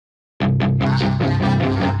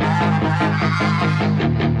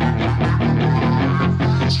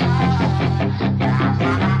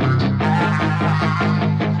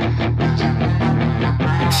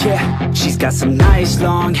got some nice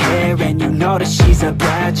long hair, and you know that she's a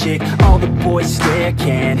bad chick. All the boys stare,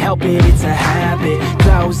 can't help it, it's a habit.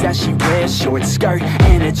 Clothes that she wears, short skirt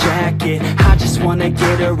and a jacket. I just wanna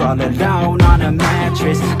get her all alone on a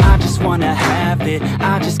mattress. I just wanna have it,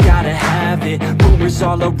 I just gotta have it. Rumors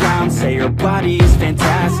all around say her body is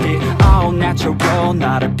fantastic. All natural,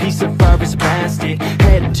 not a piece of fur is plastic.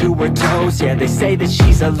 Head to her toes, yeah, they say that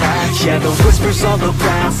she's a latch. Yeah, the whispers all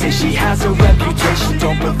around say she has a reputation.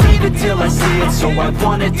 Don't believe it till I see it, so I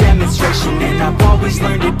want a demonstration. And I've always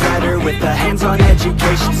learned it better with a hands-on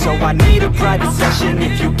education. So I need a private session,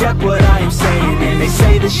 if you get what I am saying. And they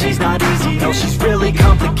say that she's not easy, no, she's really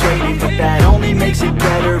complicated. But that only makes it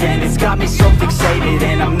better, and it's got me so fixated.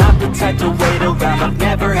 And I'm not the type to wait around, I've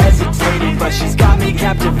never hesitated. But she's got me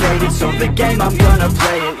captivated, so the game, I'm gonna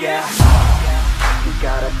play it, yeah. She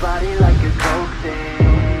got a body like a coke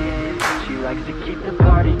thing. She likes to keep the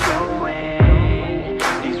party going.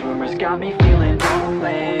 These rumors got me feeling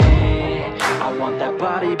lonely. I want that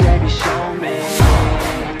body, baby, show me.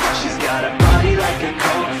 She's got a body like a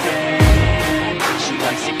coke thing. She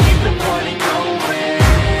likes to keep the party going.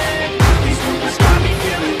 These rumors got me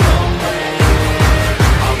feeling lonely.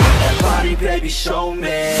 I want that body, baby, show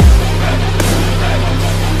me.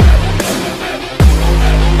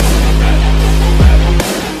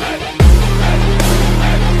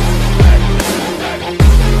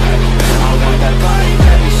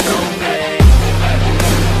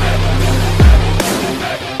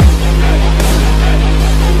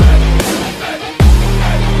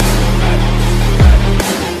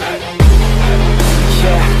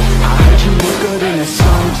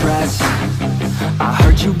 I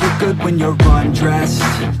heard you look good when you're undressed.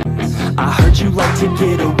 I heard you like to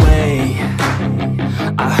get away.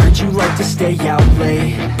 I heard you like to stay out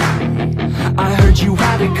late. I heard you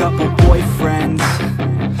had a couple boyfriends.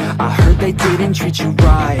 I heard they didn't treat you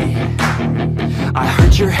right. I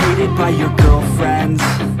heard you're hated by your girlfriends,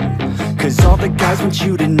 'cause all the guys want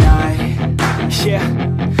you tonight. Yeah,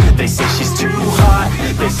 they say she's too hot,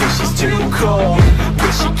 they say she's too cold.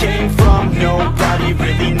 Where she came from, nobody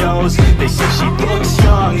really knows. They say she looks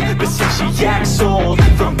young, but say she acts old.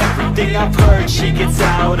 From everything I've heard, she gets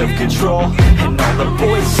out of control. And all the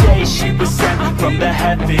boys say she was sent from the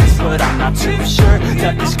heavens, but I'm not too sure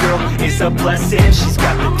that this girl is a blessing. She's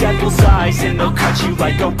got the devil's eyes, and they'll cut you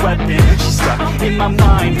like a weapon. She's stuck in my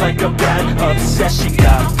mind like a bad obsession.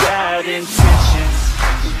 Got bad intentions.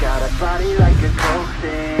 She's got a body like a coke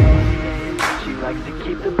thing. She likes to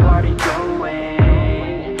keep the party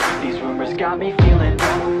going. These rumors got me feeling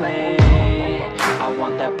lonely. I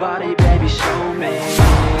want that body, baby, show me.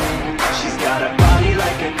 She's got a body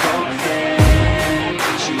like a coke thing.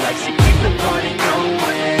 She likes to keep the party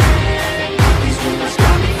going. These rumors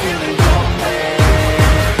got me feeling lonely.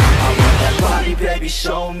 I want that body, baby,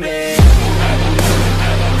 show me.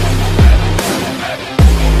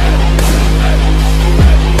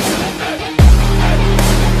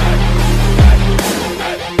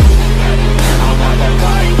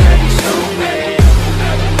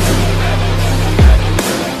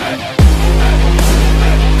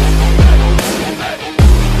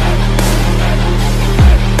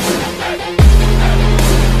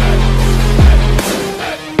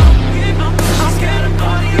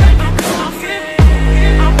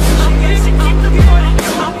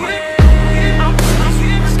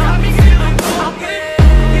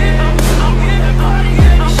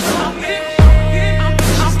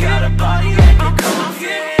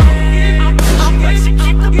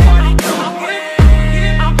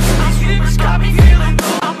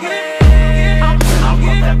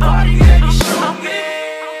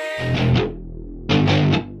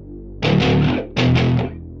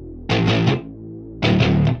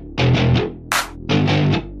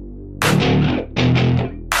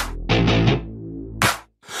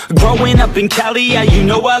 Growing up in Cali, yeah, you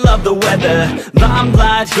know I love the weather.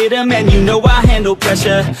 Limelight hit 'em, and you know I handle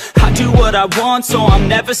pressure. I do what I want, so I'm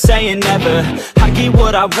never saying never. I get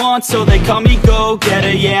what I want, so they call me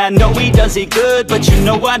go-getter. Yeah, I know he does it good, but you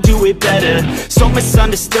know I do it better. So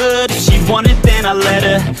misunderstood, if she wanted, then I let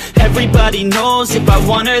her. Everybody knows if I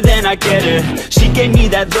want her, then I get her. She gave me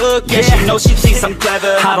that look, yeah, she knows she thinks I'm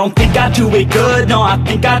clever. I don't think I do it good, no, I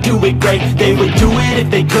think I do it great. They would do it if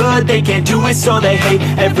they could, they can't do it, so they hate.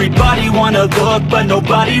 Everybody wanna look, but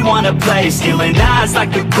nobody wanna play. Stealing eyes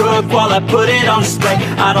like a crook while I put it on display.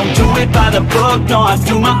 I don't do it by the book, no, I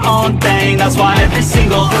do my own thing. That's why every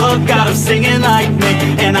single hook got 'em singing like me.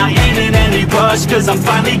 And I ain't in any rush, 'cause I'm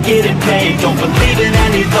finally getting paid. Don't believe in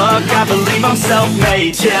any luck, I believe I'm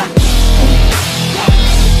self-made, yeah.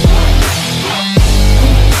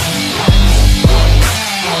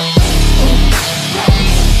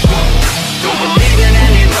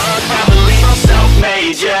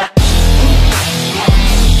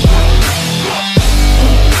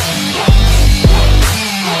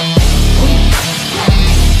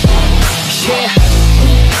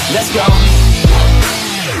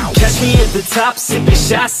 the top, sipping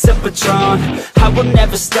shots of Patron. I will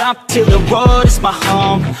never stop till the road is my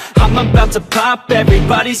home. I'm about to pop,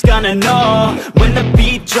 everybody's gonna know. When the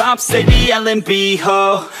beat drops, they be yelling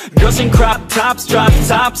B-ho. Girls in crop tops, drop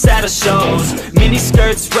tops at our shows. Mini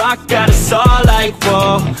skirts rock, got us all like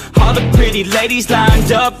whoa. All the pretty ladies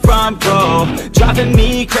lined up front row, driving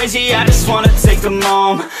me crazy, I just wanna take them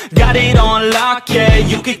home. Got it on lock, yeah,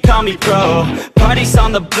 you could call me pro. Parties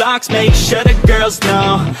on the blocks, make sure the girls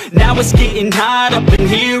know. Now it's getting hot up in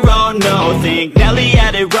here, oh no. Think Nelly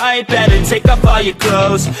had it right, better take off all your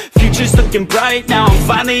clothes. Future's looking bright, now I'm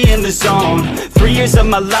finally in the zone. 3 years of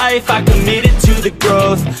my life, I committed to the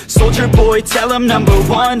growth. Soldier boy, tell them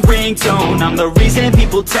 #1 ringtone. I'm the reason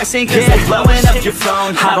people texting, cause they're blowing up your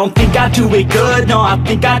phone. I don't think I do it good, no, I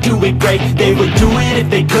think I do it great. They would do it if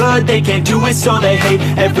they could, they can't do it so they hate.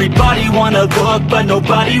 Everybody wanna look, but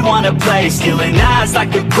nobody wanna play. Stealing eyes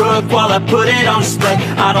like a crook while I put it on display.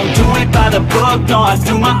 I don't do it by the book, no, I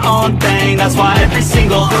do my own thing. That's why every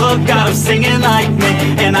single hook got them singing like me.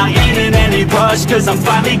 And I ain't in any rush, cause I'm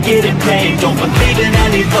finally getting paid. Don't believe in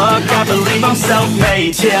any luck, I believe I'm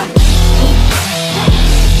self-made, yeah.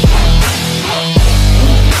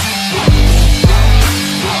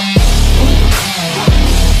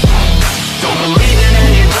 Don't believe in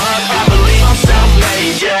any luck, I believe I'm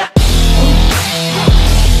self-made, yeah.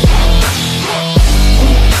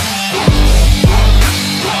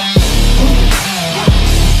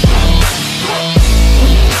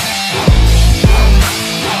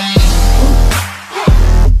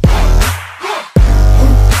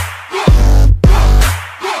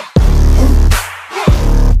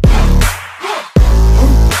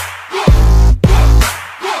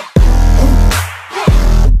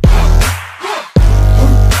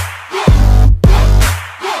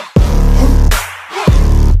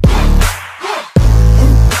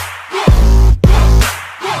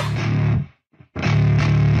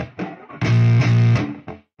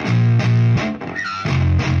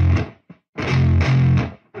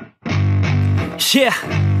 Yeah,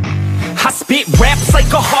 I spit raps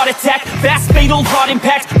like a heart attack, fast fatal heart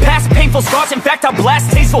impact, past painful scars. In fact, I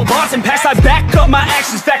blast tasteful bars and packs. I back up my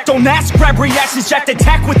actions, fact don't ask, grab reactions, jacked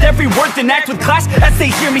attack with every word, then act with class as they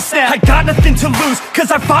hear me snap. I got nothing to lose,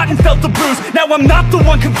 cause I fought and felt the bruise. Now I'm not the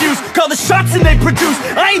one confused, call the shots and they produce.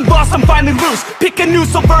 I ain't lost, I'm finally loose, pick a new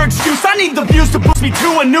silver excuse. I need the views to boost me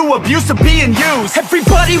to a new abuse of being used.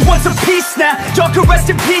 Everybody wants a piece now, y'all can rest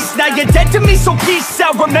in peace now. You're dead to me, so peace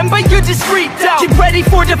out, remember you're just freaked out. Get ready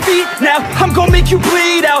for defeat now, I'm gonna make you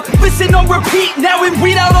bleed out. Listen on repeat now and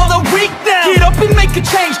weed out all the weak now. Get up and make a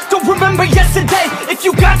change, don't remember yesterday. If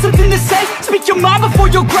you got something to say, speak your mind before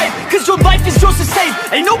your grave. Cause your life is yours to save,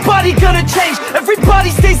 ain't nobody gonna change. Everybody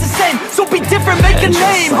stays the same, so be different, make a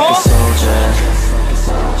name, huh? Just like a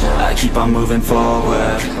soldier, I keep on moving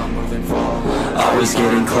forward, always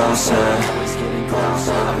getting closer.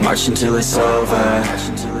 I march until it's over.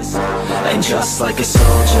 And just like a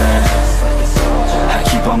soldier, I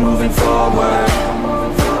keep on moving forward,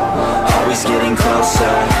 always getting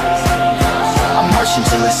closer. I march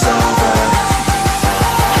until it's over.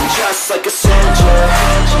 And just like a soldier,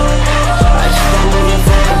 I keep on moving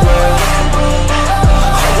forward,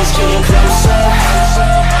 always getting closer.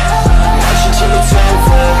 I march until it's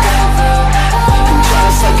over. And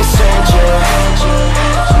just like a soldier,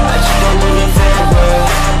 I keep on moving forward,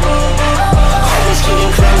 always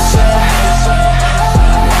getting closer.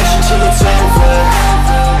 March until it's over.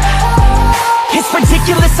 It's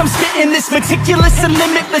ridiculous, I'm spitting this meticulous and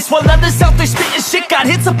limitless, while others out there spitting shit got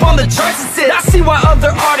hits up on the charts. That's it. I see why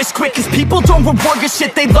other artists quit, cause people don't reward good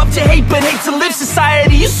shit. They love to hate but hate to live.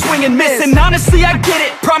 Society, you swing and miss. And honestly, I get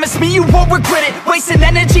it, promise me you won't regret it. Wasting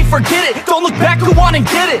energy, forget it, don't look back, go on and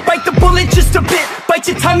get it. Bite the bullet just a bit, bite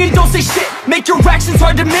your tongue and don't say shit. Make your actions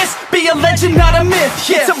hard to miss, be a legend, not a myth,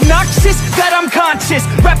 yeah. It's obnoxious that I'm conscious,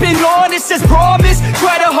 rapping honest as promise.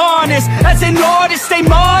 Try to harness, as an artist, stay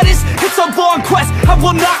modest. It's a long quest, I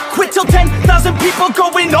will not quit till 10,000 people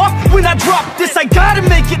going off when I drop this. I gotta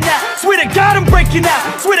make it now, swear to God I'm breaking out.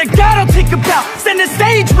 Swear to God I'll take a bow, stand the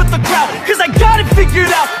stage with the crowd, cause I got it figured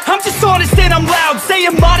out. I'm just honest and I'm loud,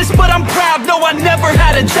 saying modest but I'm proud. No, I never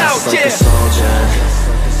had a doubt, just like a soldier,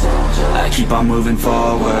 I keep on moving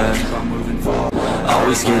forward,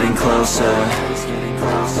 always getting closer.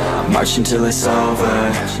 I march until it's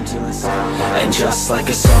over. And just like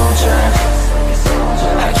a soldier,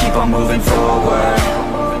 I keep on moving forward,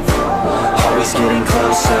 always getting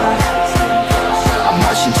closer. I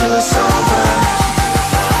march until it's over.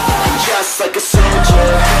 And just like a soldier,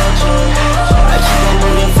 I keep on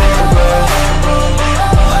moving forward,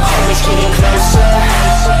 always getting closer.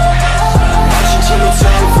 I march until it's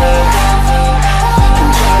over. And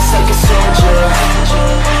just like a soldier,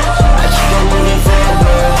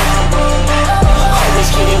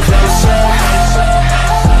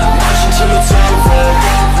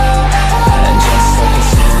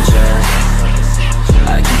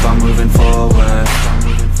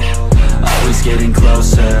 always getting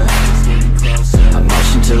closer. I'm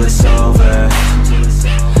marching till it's over.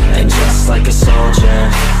 And just like a soldier,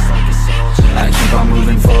 I keep on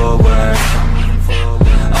moving forward.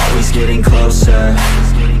 Always getting closer.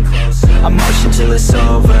 I'm marching till it's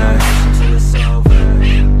over.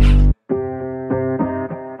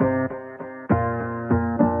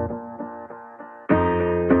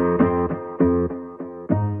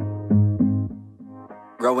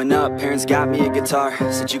 Growing up, parents got me a guitar.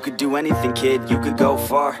 Said you could do anything, kid, you could go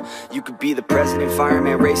far. You could be the president,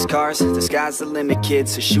 fireman, race cars. The sky's the limit, kid,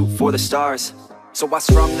 so shoot for the stars. So I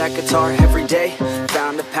strummed that guitar every day.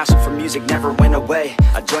 Found a passion for music, never went away.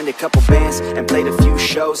 I joined a couple bands and played a few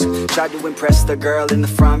shows. Tried to impress the girl in the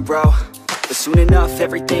front row. But soon enough,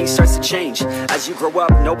 everything starts to change. As you grow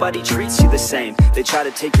up, nobody treats you the same. They try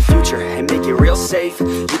to take your future and make it real safe.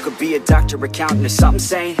 You could be a doctor, accountant, or something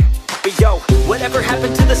sane. But yo, whatever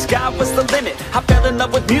happened to the sky was the limit. I fell in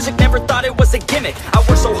love with music, never thought it was a gimmick. I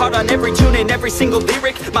worked so hard on every tune and every single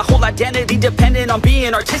lyric. My whole identity depended on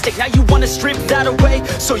being artistic. Now you wanna strip that away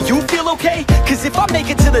so you feel okay? Cause if I make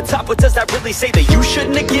it to the top, what does that really say? That you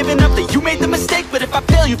shouldn't have given up, that you made the mistake? But if I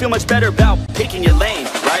fail, you feel much better about picking your lane,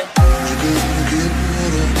 right?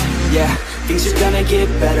 Yeah, things are gonna get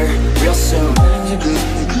better real soon.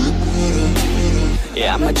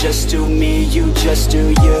 Yeah, I'ma just do me, you just do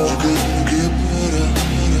you.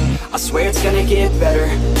 I swear it's gonna get better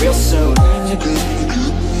real soon.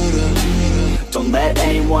 Don't let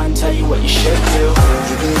anyone tell you what you should do.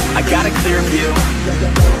 I got a clear view.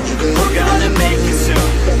 We're gonna make it soon.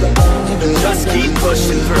 Just keep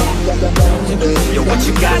pushing through. You're what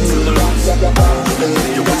you got to lose.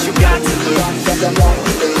 You're what you got to lose.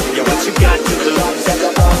 You're what you got to lose.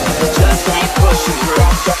 Just keep pushing through.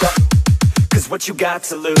 Cause what you got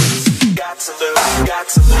to lose, got to lose, got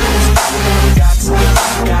to lose, got to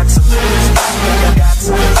lose, got to lose, got to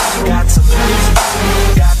lose, got to lose, got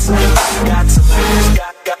to lose, got to lose, got to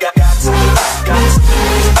lose, got to lose,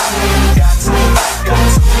 got to lose, got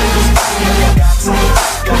to lose, got to lose,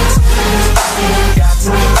 got to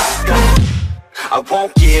lose. I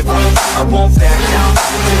won't give up, I won't back down.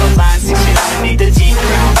 Till the line sinks in underneath the deep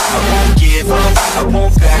ground. I won't give up, I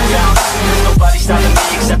won't back down. There's nobody stopping me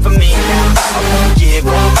except for me now. I won't give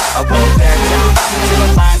up, I won't back down. Till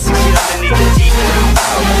the line sinks in underneath the deep ground.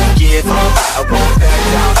 I won't give up, I won't back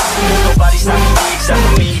down. There's nobody stopping me except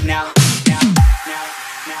for me now.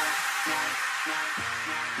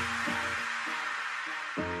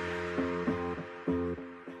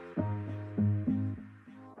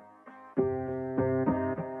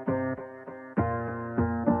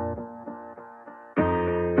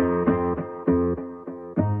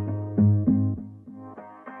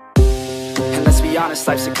 Honest,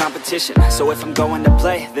 life's a competition. So if I'm going to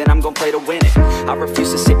play, then I'm gonna play to win it. I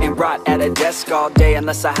refuse to sit and rot at a desk all day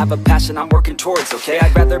unless I have a passion I'm working towards, okay?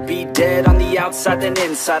 I'd rather be dead on the outside than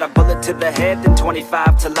inside. A bullet to the head than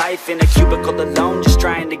 25 to life in a cubicle alone, just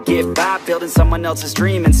trying to get by, building someone else's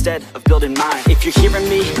dream instead of building mine. If you're hearing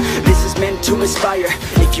me, this is meant to inspire.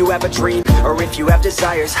 If you have a dream, or if you have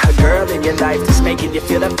desires, a girl in your life that's making you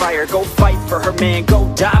feel that fire, go fight for her, man, go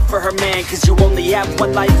die for her, man. Cause you only have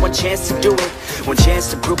one life, one chance to do it. One chance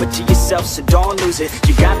to prove it to yourself, so don't lose it.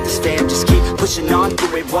 You got this, fam, just keep pushing on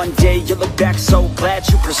through it. One day you'll look back so glad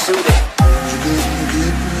you pursued it.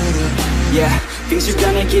 Yeah, things are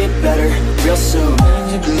gonna get better real soon.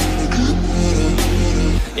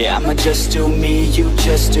 Yeah, I'ma just do me, you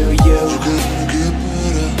just do you.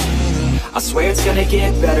 I swear it's gonna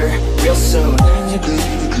get better real soon.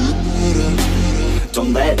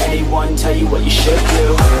 Don't let anyone tell you what you should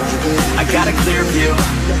do. I got a clear view.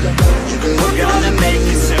 We're gonna make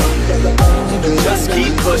it soon. Just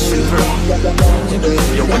keep pushing through.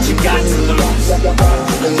 You're what you got to lose.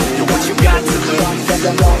 You're what you got to lose.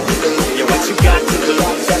 You're what you got to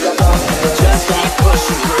lose. Just keep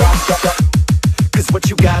pushing through. Cause what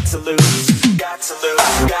you got to lose, got to lose,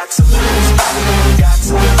 got to lose, got to lose,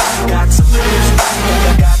 got to lose,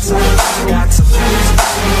 got to lose, got to lose,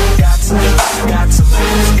 got to lose, got to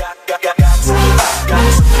lose, got to lose,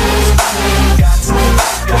 got to lose, got to lose,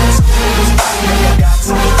 got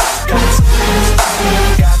to lose, got to lose,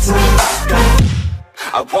 got to lose.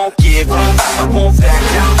 I won't give up, I won't back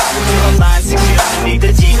down. Till the line sinks in underneath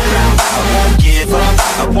the deep ground. I won't give up,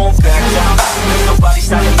 I won't back down. There's nobody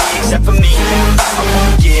stopping me except for me now. I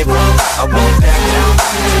won't give up, I won't back down.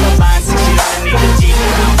 Till the line sinks in underneath the deep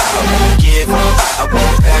ground. I won't give up, I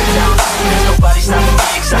won't back down. There's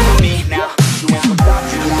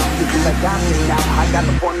got this now. I got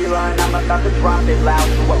the formula and I'm about to drop it loud.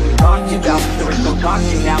 So what we talking about? There is no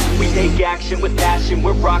talking now. We take action with passion,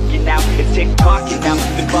 we're rocking now. It's tick-tocking now,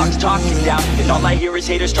 the clock's talking down. And all I hear is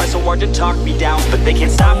haters try so hard to talk me down. But they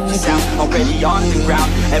can't stop the sound, already on the ground.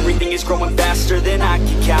 Everything is growing faster than I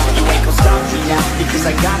can count. You ain't gon' stop me now, because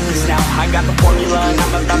I got this now. I got the formula and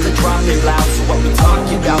I'm about to drop it loud. So what we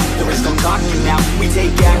talking about? There is no talking now. We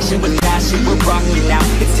take action with passion, we're rocking now.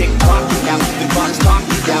 It's tick-tocking now, the clock's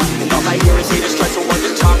talking down. And all I hear is haters try so hard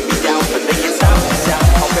to talk me down. But they can't stop the sound,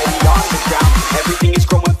 already on the ground. Everything is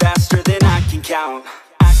growing faster than I can count.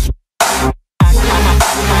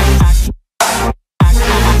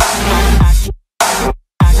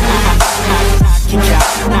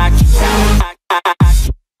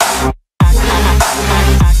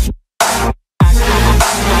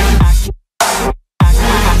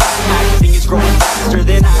 Everything is growing faster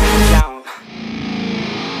than I can count.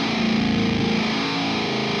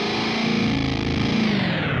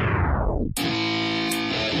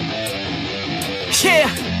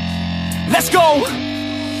 Yeah, let's go.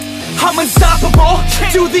 I'm unstoppable,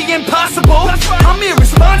 do the impossible. I'm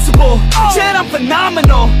irresponsible, yet I'm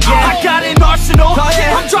phenomenal. I got an arsenal,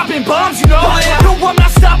 I'm dropping bombs, you know. No, I'm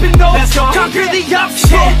not stopping, no. Conquer the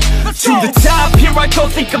obstacle. To the top, here I go,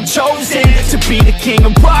 think I'm chosen to be the king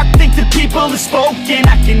of rock, think the people have spoken.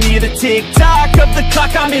 I can hear the tick-tock of the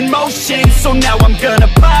clock, I'm in motion. So now I'm gonna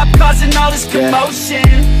pop, causing all this commotion.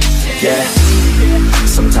 Yeah,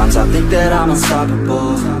 sometimes I think that I'm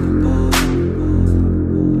unstoppable.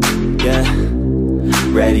 Yeah,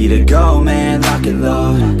 ready to go, man, lock and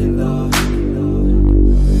load.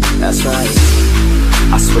 That's right,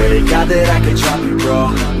 I swear to God that I could drop you, bro.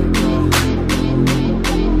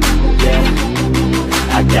 Yeah,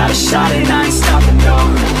 I got a shot and I ain't stopping, no.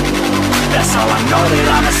 That's how I know that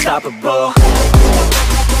I'm unstoppable.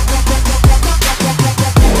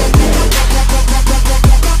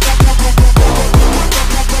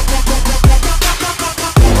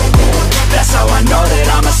 That's how I know that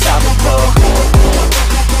I'm unstoppable.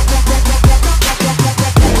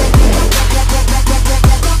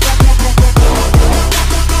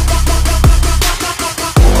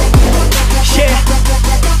 Yeah,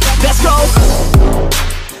 let's go.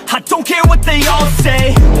 I don't care what they all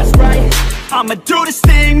say. That's right, I'ma do this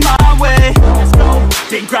thing my way. Let's go.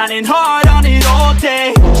 Been grinding hard on it all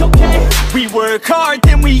day. Okay, we work hard,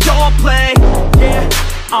 then we all play. Yeah,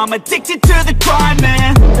 I'm addicted to the grind,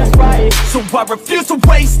 man. That's right, so I refuse to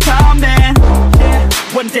waste time, man. Yeah,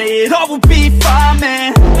 one day it all will be fine,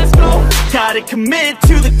 man. Let's go. Gotta commit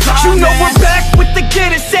to the climb, you know, man. We're back with the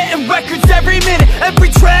Guinness, setting records every minute, every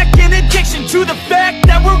track, an addiction to the fact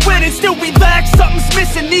that we're winning. Still we lack, something's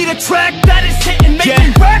missing, need a track that is hitting,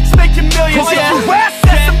 making racks, making millions. Yeah,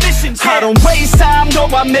 that's a mission. I don't waste time, no,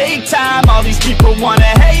 I make time. All these people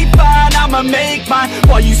wanna hate, fine, I'ma make mine.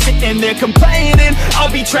 While you sitting there complaining, I'll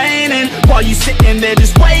be training. While you sitting there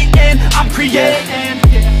just waiting, I'm creating.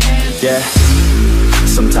 Yeah,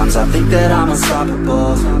 sometimes I think that I'm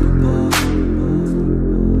unstoppable.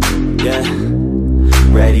 Yeah,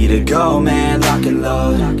 ready to go, man, lock and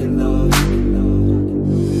load.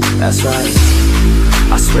 That's right,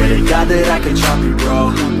 I swear to God that I could drop you,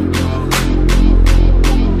 bro.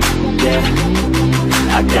 Yeah,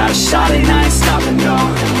 I got a shot and I ain't stopping, no.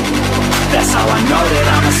 That's how I know that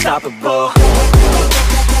I'm unstoppable.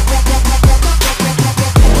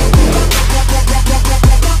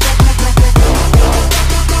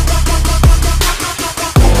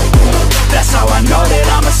 That's how I know that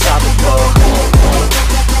I'm unstoppable.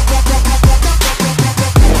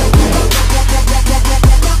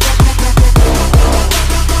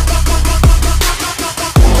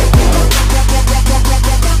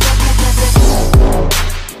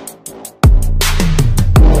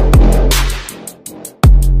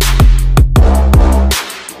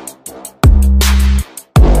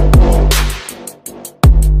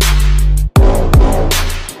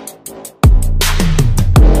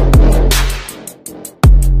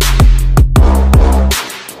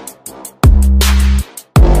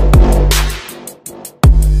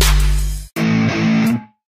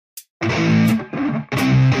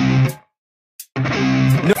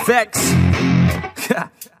 Vex.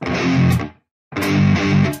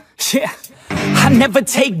 Yeah, I never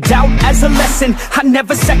take doubt as a lesson. I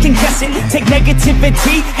never second guess it. Take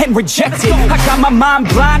negativity and reject it. I got my mind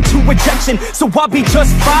blind to rejection, so I'll be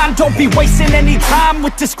just fine. Don't be wasting any time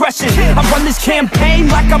with discretion. I run this campaign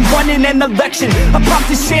like I'm running an election. I pop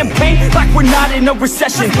this champagne like we're not in a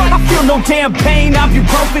recession. I feel no damn pain.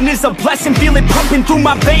 Ibuprofen is a blessing. Feel it pumping through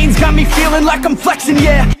my veins, got me feeling like I'm flexing,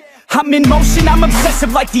 yeah. I'm in motion, I'm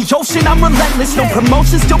obsessive like the ocean, I'm relentless. No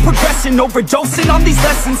promotion, still progressing, overdosing on these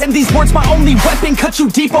lessons. And these words my only weapon, cut you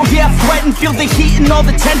deep, oh yeah, I threaten. Feel the heat and all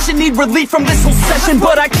the tension, need relief from this whole session.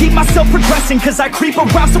 But I keep myself progressing, cause I creep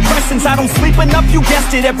around suppressants. I don't sleep enough, you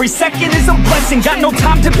guessed it, every second is a blessing. Got no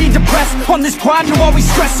time to be depressed, on this grind you always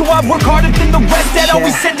stress. So I work harder than the rest, that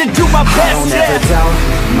always said to do my best. I don't ever doubt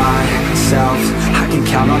myself, I can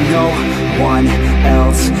count on no one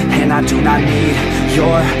else. And I do not need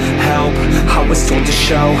your help, I was told to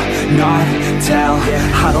show, not tell.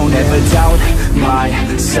 I don't ever doubt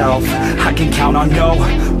myself, I can count on no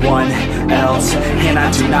one else. And I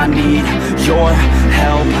do not need your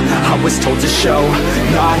help, I was told to show,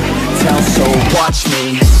 not tell. So watch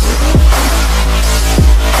me.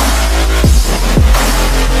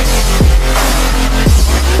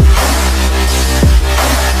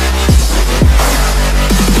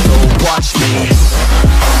 So watch me.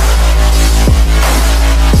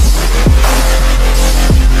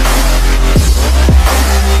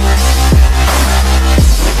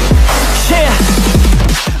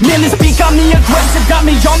 Man, this beat got me aggressive, got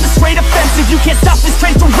me on the straight offensive. You can't stop this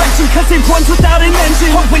train direction, cause it runs without an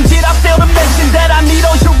engine. Oh, when did I fail to mention that I need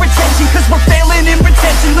all your attention? Cause we're failing in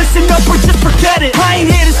retention, listen up or just forget it. I ain't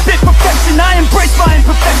here to spit perfection, I embrace my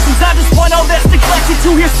imperfections. I just want all that's neglected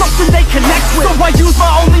to hear something they connect with. So I use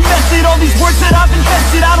my only method, all these words that I've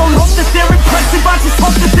invested. I don't hope that they're impressive, I just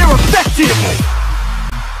hope that they're effective.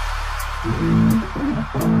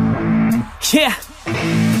 Yeah,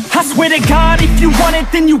 I swear to God, if you want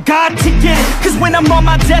it, then you got to get it. Cause when I'm on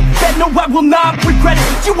my deathbed, no, I will not regret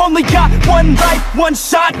it. You only got one life, one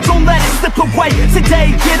shot, don't let it slip away.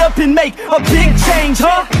 Today, get up and make a big change,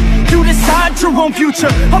 huh? You decide your own future,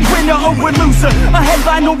 a winner or a loser, a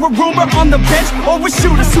headline or a rumor, on the bench or a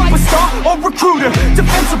shooter, superstar or recruiter,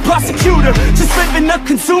 defensive prosecutor, just living a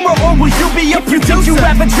consumer, or will you be a producer? If you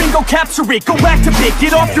have a dream, go capture it, go active it,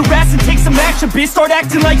 get off your ass and take some action, bitch. Start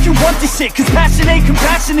acting like you want this shit, cause passion ain't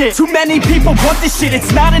compassionate. Too many people want this shit,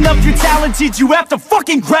 it's not enough you're talented, you have to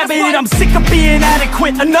fucking grab it. I'm sick of being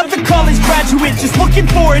adequate, another college graduate, just looking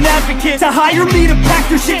for an advocate to hire me to pack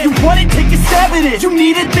your shit. You want it, take a stab at it, you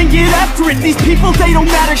need it, then get after it. These people, they don't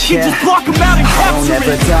matter, shit, just block them out and capture it. I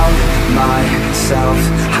don't ever doubt myself,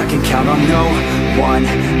 I can count on no one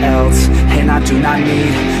else. And I do not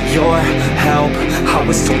need your help, I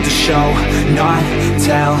was told to show, not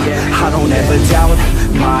tell. I don't ever doubt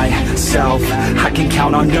myself, I can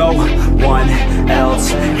count on no one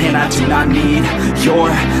else. And I do not need your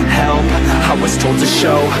help, I was told to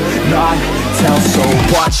show, not tell. So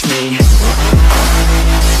watch me.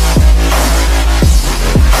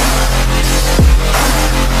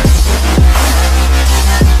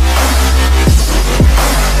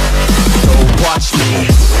 Watch me.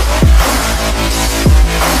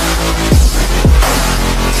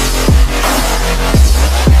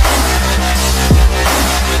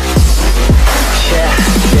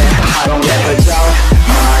 I don't ever doubt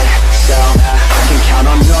myself, I can count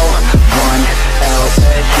on no one else.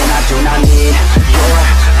 And I do not need your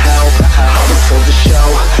help, I was told to show,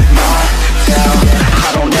 not tell. I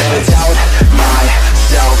don't ever doubt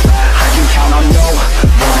myself, I can count on no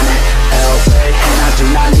one else. And I do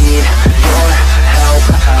not need your help,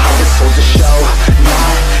 I was told to show,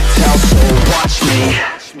 not tell. So watch me.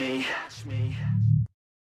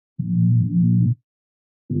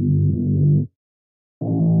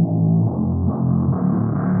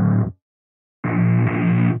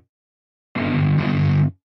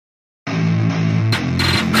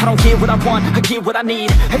 I don't get what I want, I get what I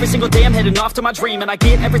need. Every single day I'm heading off to my dream, and I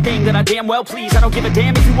get everything that I damn well please. I don't give a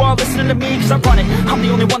damn if you all listening to me, cause I run it. I'm the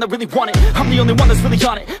only one that really want it, I'm the only one that's really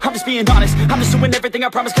on it. I'm just being honest, I'm just doing everything I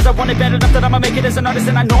promise, cause I want it bad enough that I'ma make it as an artist.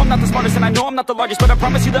 And I know I'm not the smartest, and I know I'm not the largest, but I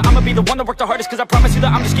promise you that I'ma be the one that worked the hardest. Cause I promise you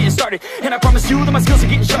that I'm just getting started, and I promise you that my skills are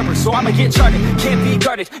getting sharper. So I'ma get charted, can't be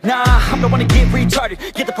guarded. Nah, I'm the one to get retarded.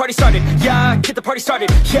 Get the party started, yeah, get the party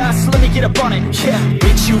started. Yeah, so let me get up on it, yeah.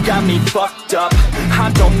 Bitch, you got me fucked up,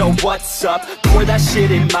 I don't know what's up. Pour that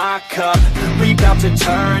shit in my cup, we bout to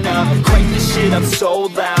turn up. Crank this shit up so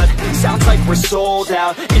loud, sounds like we're sold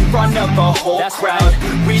out. In front of a whole crowd,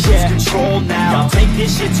 we lose control now. Don't take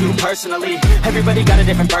this shit too personally, everybody got a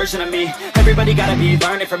different version of me. Everybody gotta be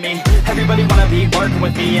learning from me, everybody wanna be working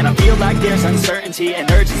with me. And I feel like there's uncertainty and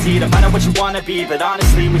urgency to find out what you wanna be. But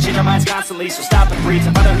honestly, we change our minds constantly, so stop and breathe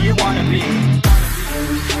to find out who you wanna be.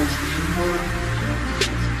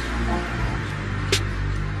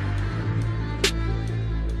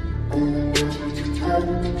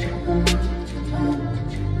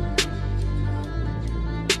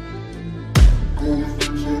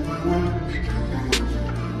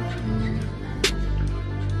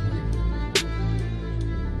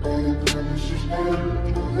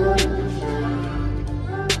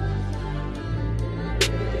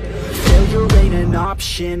 Failure ain't an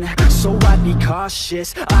option, so I'd be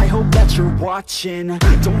cautious. I hope that you're watching.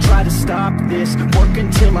 Don't try to stop this, work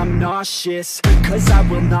until I'm nauseous. Cause I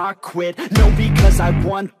will not quit, no, because I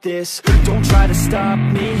want this. Don't try to stop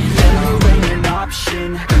me, failure ain't an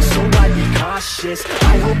option, so I'd be cautious.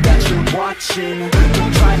 I hope that you're watching.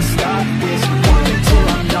 Don't try to stop this, work until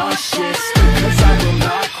I'm nauseous. Cause I will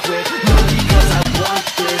not quit, no, because I want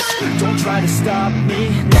this. Don't try to stop me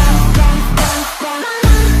now.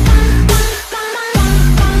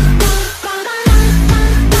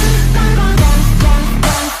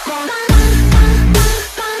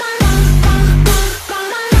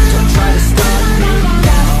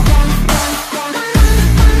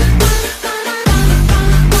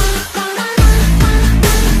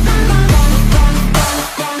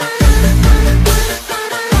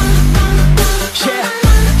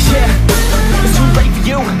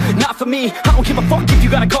 I don't give a fuck if you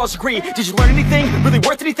got a college degree. Did you learn anything? Really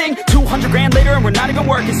worth anything? 200 grand later and we're not even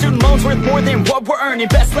working. Student loans worth more than what we're earning.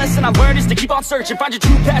 Best lesson I learned is to keep on searching. Find your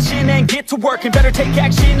true passion and get to work. And better take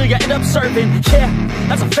action or you end up serving. Yeah,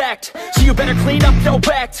 that's a fact. So you better clean up your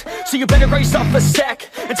act. So you better grow yourself a sack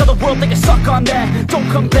and tell the world they can suck on that. Don't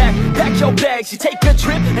come back, pack your bags. You take a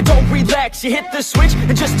trip and don't relax. You hit the switch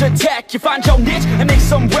and just attack. You find your niche and make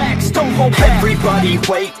some racks. Don't hold back. Everybody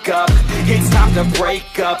wake up, it's time to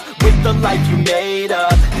break up with the life you made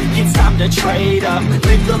up. It's time to trade up,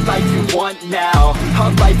 live the life you want now, a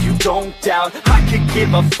life you don't doubt. I could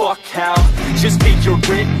give a fuck how, just figure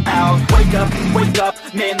it out. Wake up,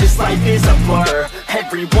 man, this life is a blur.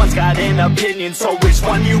 Everyone's got an opinion, so which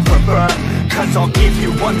one you prefer? Cause I'll give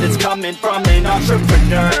you one that's coming from an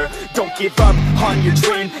entrepreneur. Don't give up on your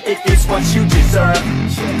dream if it's what you deserve.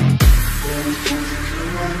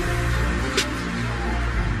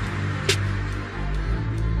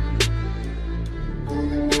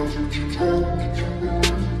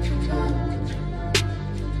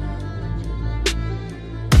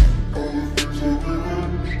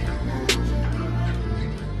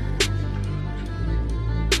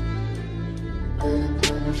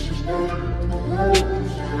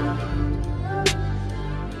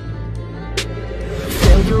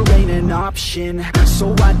 Failure ain't an option,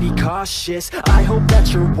 so I'd be cautious. I hope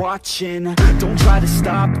that you're watching. Don't try to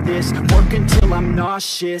stop this, work until I'm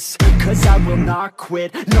nauseous. Cause I will not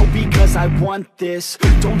quit, no, because I want this.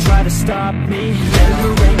 Don't try to stop me,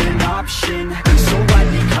 failure ain't an option, so I'd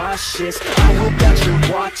be cautious. I hope that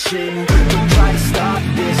you're watching. Don't try to stop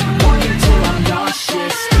this, work until I'm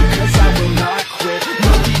nauseous. Cause I will not quit,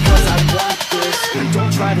 no, because I want this.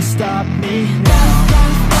 Don't try to stop me now.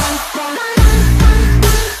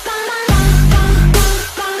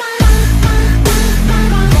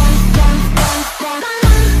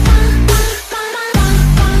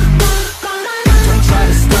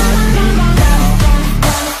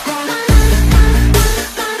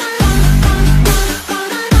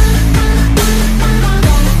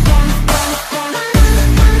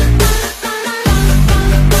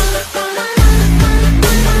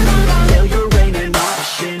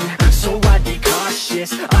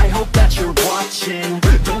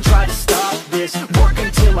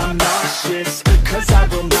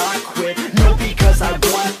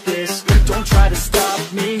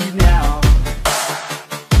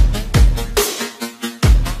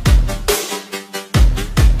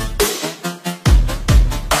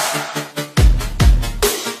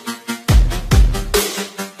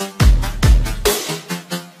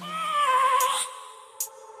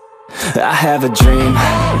 I have a dream,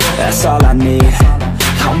 that's all I need.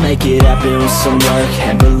 I'll make it happen with some work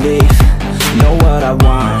and belief. Know what I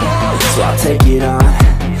want, so I'll take it on.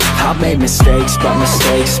 I've made mistakes, but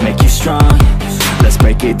mistakes make you strong. Let's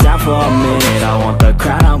break it down for a minute. I want the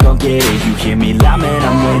crown, I'm gon' get it. You hear me loud, man,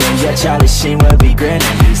 I'm winning. Yeah, Charlie Sheen will be grinning.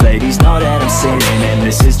 These ladies know that I'm sinning, and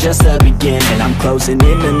this is just the beginning. I'm closing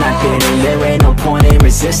in the night inning. There ain't no point in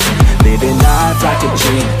resisting. Living life like a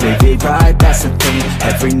dream, live it right, that's the thing.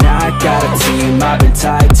 Every night got a team, I've been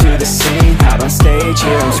tied to the scene. Out on stage,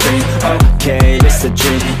 here on screen. Okay, it's a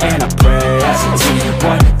dream, and I pray as a team.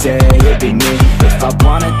 One day it'll be me. If I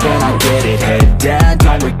want it, then I get it. Head down,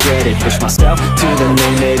 don't regret it. Push myself to the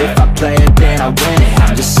limit. If I play it, then I win it.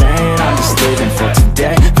 I'm just saying, I'm just living for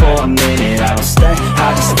today. For a minute, I don't stay,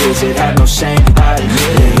 I just visit. Have no shame, I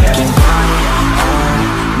admit it. Looking on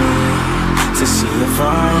me to see if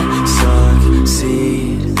I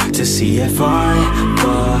succeed, to see if I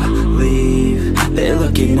believe. They're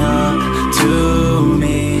looking up to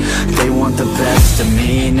me. They want the best of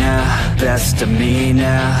me now, best of me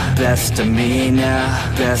now, best of me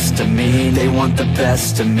now, best of me. They want the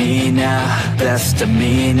best of me now, best of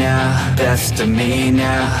me now, best of me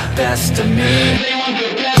now, best of me. They want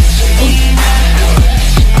the best of me.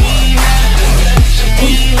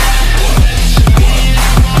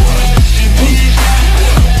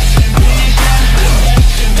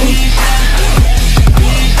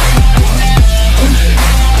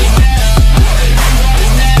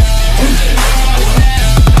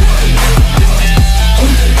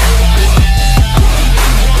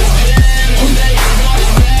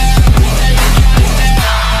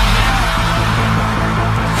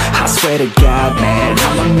 Swear to God, man,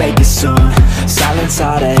 I'ma make it soon. Silence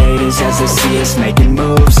all the haters as they see us making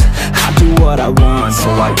moves. I do what I want, so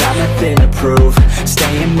I got nothing to prove.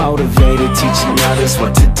 Staying motivated, teaching others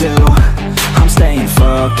what to do. I'm staying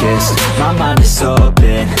focused, my mind is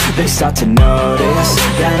open. They start to notice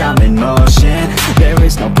that I'm in motion. There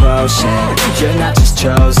is no potion, you're not just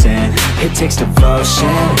chosen. It takes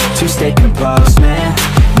devotion to stay composed, man.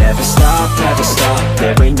 Never stop,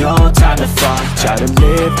 there ain't no time to fall. Try to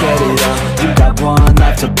live, get it up, you got one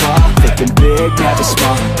life to ball. Thinking big, never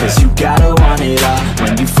small, cause you gotta want it all.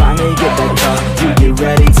 When you finally get that call, you get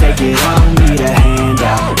ready, take it on. Need a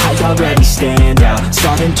handout, I already stand out.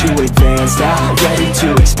 Starting to advance now, ready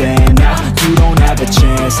to expand now. You don't have a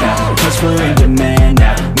chance now, cause we're in demand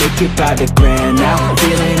now. Make it by the grand now,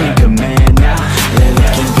 feeling in command now. They're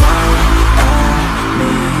looking right at me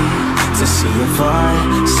to see if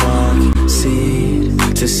I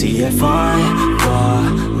succeed, to see if I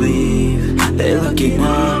believe. They're looking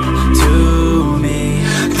up to me.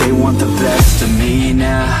 They want the best of me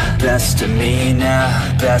now, best of me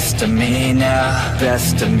now, best of me now,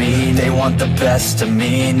 best of me. They want the best of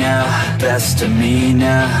me now, best of me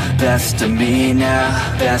now, best of me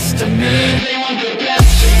now, best of me. They want the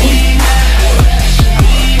best of me now.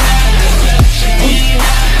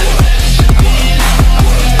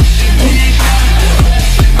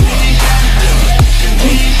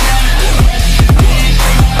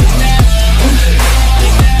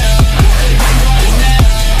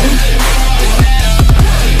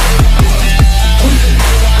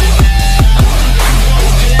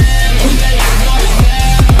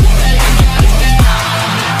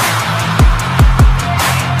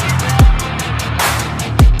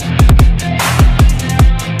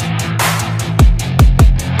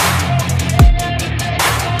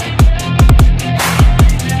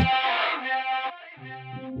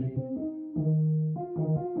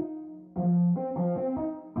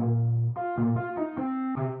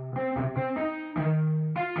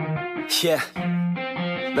 Yeah,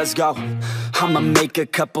 let's go. I'ma make a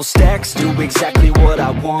couple stacks, do exactly what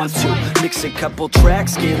I want to. Mix a couple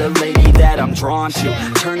tracks, get a lady that I'm drawn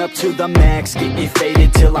to. Turn up to the max, get me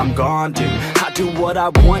faded till I'm gone, dude. I do what I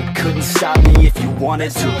want, couldn't stop me if you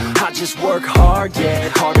wanted to. I just work hard, yeah,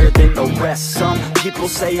 harder than the rest. Some people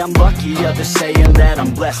say I'm lucky, others saying that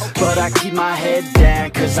I'm blessed. But I keep my head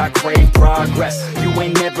down, cause I crave progress. You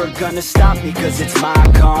ain't never gonna stop me, cause it's my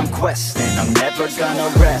conquest. And I'm never gonna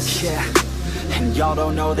rest, yeah. And y'all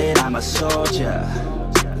don't know that I'm a soldier.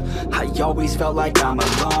 I always felt like I'm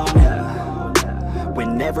alone, yeah.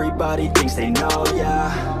 When everybody thinks they know, yeah.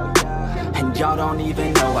 And y'all don't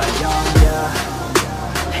even know I own,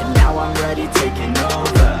 yeah. And now I'm ready taking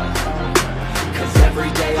over, cause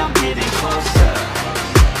every day I'm getting closer.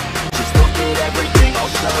 Just look at everything I'll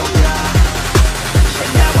show ya.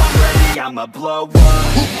 And now I'm ready, I'ma blow up.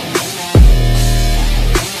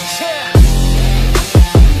 Yeah.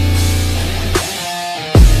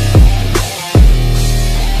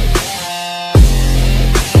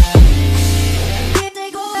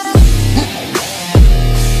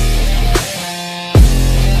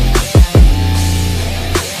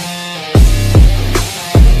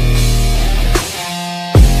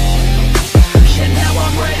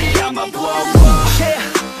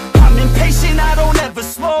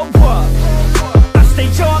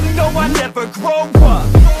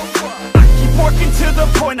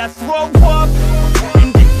 I throw up,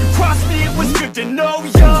 and if you cross me, it was good to know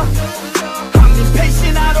ya. I'm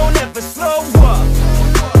impatient, I don't ever slow up.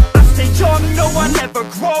 I stay young, no, I never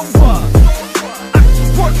grow up. I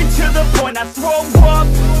keep working to the point I throw up,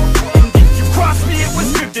 and if you cross me, it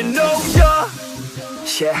was good to know ya.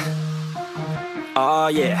 Yeah, oh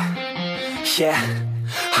yeah, yeah.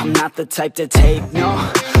 I'm not the type to take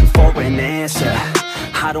no for an answer.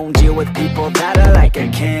 I don't deal with people that are like a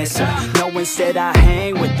cancer. No, instead I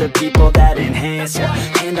hang with the people that enhance ya.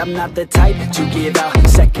 And I'm not the type to give out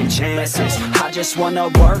second chances. I just wanna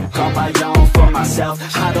work on my own for myself.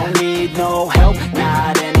 I don't need no help,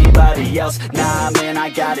 not anybody else. Nah, man,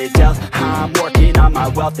 I got it dealt. I'm working on my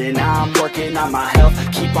wealth and I'm working on my health.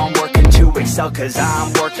 Keep on working to excel, cause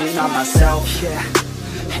I'm working on myself. Yeah,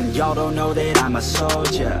 and y'all don't know that I'm a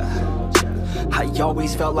soldier. I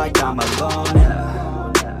always felt like I'm alone, yeah.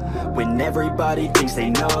 When everybody thinks they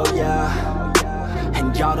know, yeah.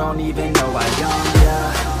 and y'all don't even know how young ya.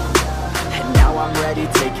 And now I'm ready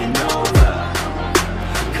taking over,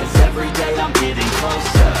 'cause every day I'm getting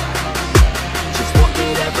closer. Just look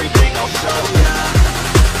at everything I'll show ya.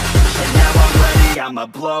 And now I'm ready, I'ma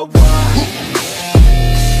blow up.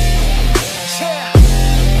 Yeah.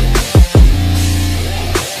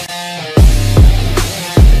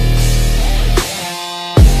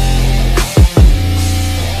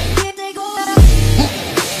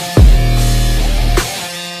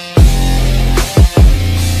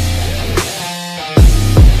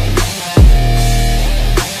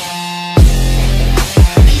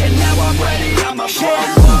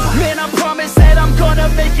 Man, I promise that I'm gonna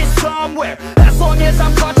make it somewhere. As long as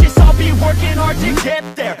I'm conscious, I'll be working hard to get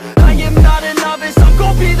there. I am not a novice, I'm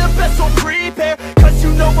gonna be the best, so prepare. 'Cause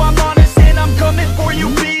you know I'm honest and I'm coming for you,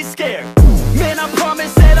 be scared. Man, I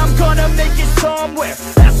promise that I'm gonna make it somewhere.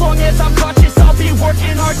 As long as I'm conscious, I'll be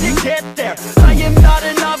working hard to get there. I am not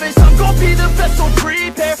a novice, I'm gonna be the best, so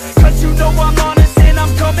prepare. 'Cause you know I'm honest and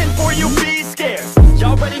I'm coming for you, be scared.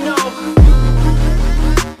 Y'all already know.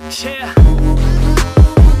 Yeah.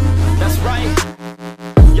 That's right,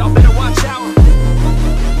 y'all better watch out.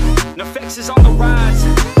 NFX is on the rise.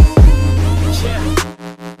 Yeah.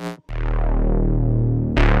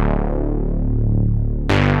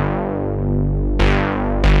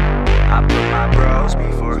 I put my bros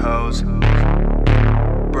before hoes.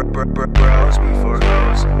 Bros before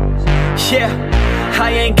hoes. Yeah,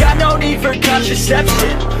 I ain't got no need for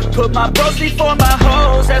contraception. Put my bros before my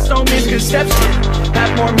hoes, that's no misconception.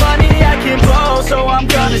 Have more money I can blow, so I'm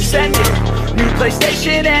gonna send it. New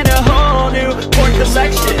PlayStation and a whole new porn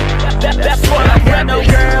collection. That's what I got, no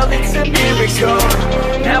girl, it's a miracle.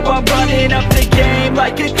 Now I'm running up the game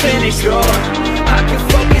like a clinical. I can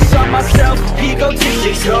focus on myself,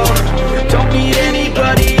 egotistical. Don't need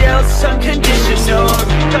anybody else, unconditional.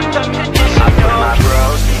 I put my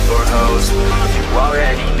bros before hoes, you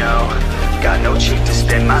already know. Got no cheek to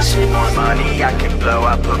spend my shit, more money I can blow.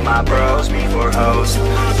 I put my bros before hoes,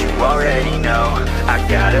 you already know. I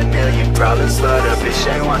got a million problems, but a bitch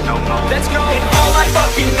ain't want no more. Let's go! And all I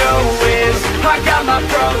fucking know is I got my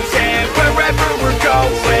bros, and wherever we're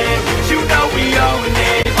going, you know we own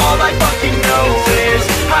it. All I fucking know is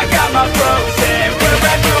I got my bros, and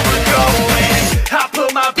wherever we're going, I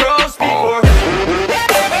put my bros before.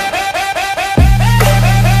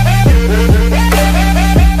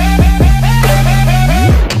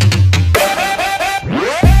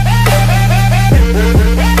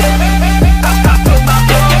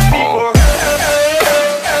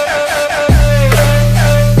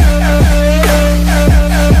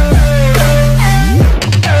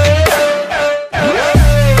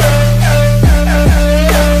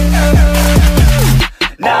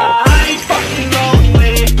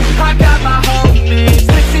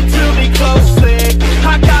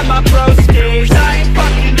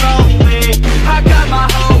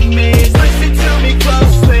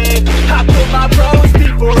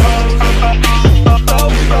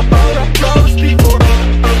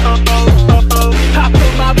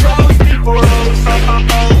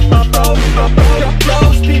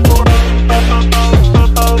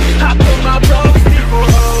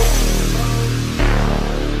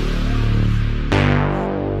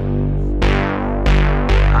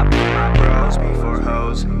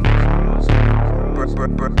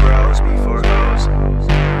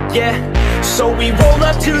 Yeah, so we roll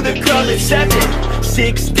up to the club at 7.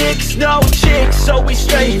 6 dicks, no chicks, so we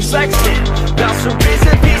straight flexing. Bouncer is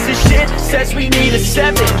a piece of shit, says we need a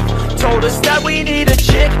 7. Told us that we need a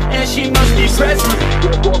chick, and she must be present.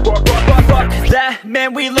 Fuck that,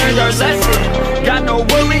 man, we learned our lesson. Got no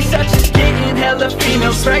worries, that's just getting hella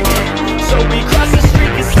females pregnant. So we cross the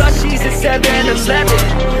street, get slushies at 7-Eleven.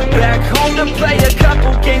 Back home to play a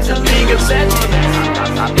couple games of League of Legends.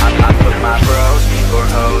 I put my bros before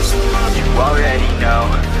hoes, you already know.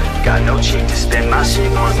 Got no cheek to spend my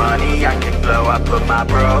shit, more money I can blow. I put my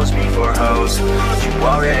bros before hoes, you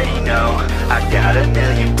already know. I got a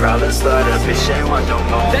million problems, but a bitch ain't want no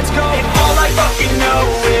more. Let's go! And all I fucking know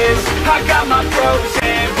is I got my bros,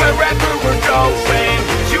 and wherever we're going,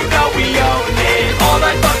 you know we own it. All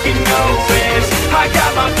I fucking know is I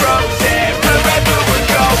got my bros, and wherever we're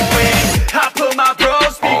going, I put my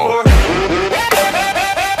bros before.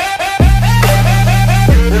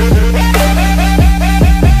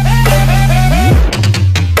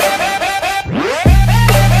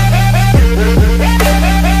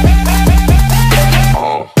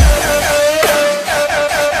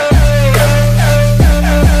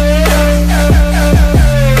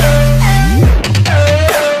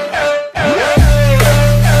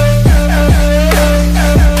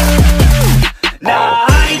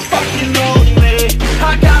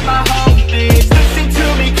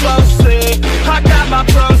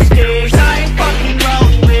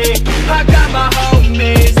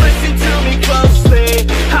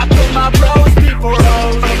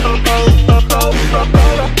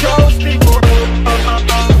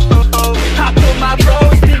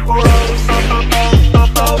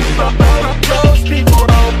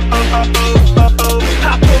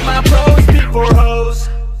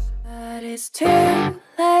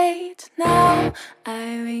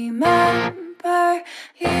 I remember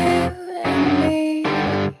you and me,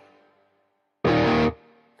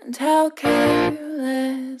 and how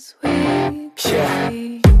careless we could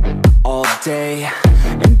be. All day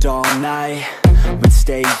and all night, we'd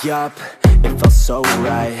stay up, it felt so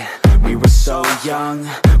right. We were so young,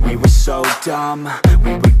 we were so dumb.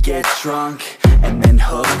 We would get drunk and then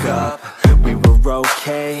hook up. We were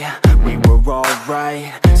okay, we were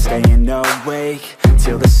alright, staying awake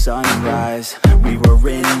till the sunrise. We were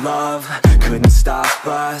in love, couldn't stop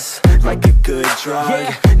us, like a good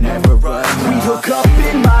drug, never enough. We'd hook up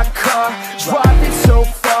in my car, driving so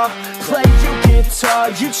far, play your guitar,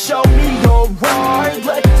 you'd show me your art,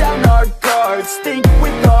 let down our guards, think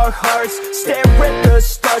with our hearts, stare at the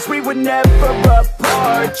stars. We were never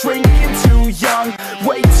apart, drinking too young,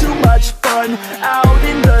 way too much fun, out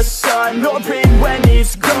in the sun, orbit when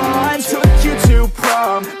it's gone. Took you to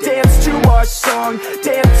prom, dance to our song,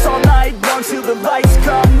 dance all night long till the lights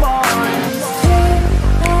come on.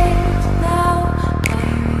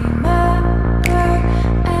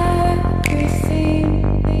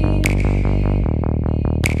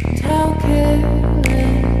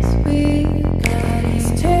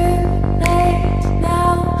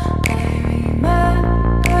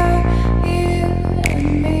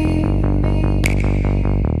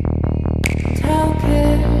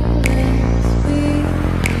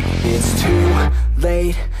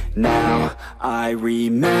 Now I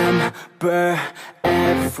remember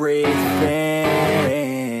everything,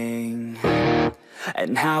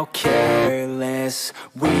 and how careless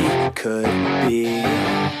we could be,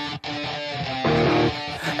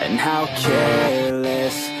 and how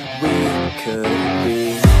careless we could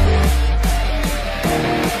be,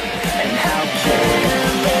 and how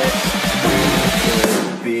careless we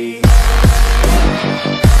could be.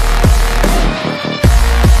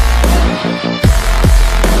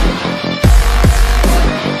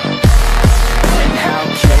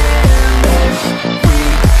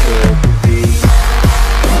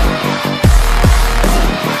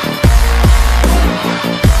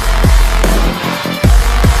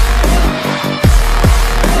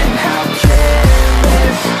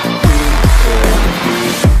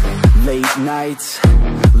 Nights,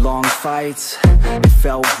 long fights, it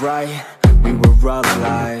felt right, we were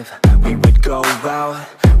alive. We would go out,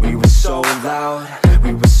 we were so loud,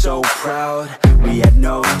 we were so proud, we had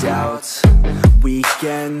no doubts.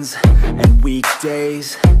 Weekends and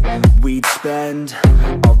weekdays, we'd spend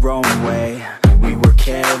our own way. We were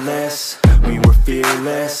careless, we were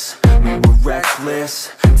fearless, we were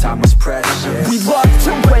reckless, time was precious. We loved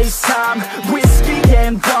to waste time, whiskey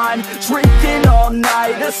and wine, drinking all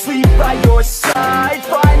night, asleep by your side.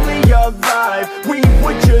 Finally alive, we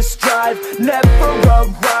would just drive, never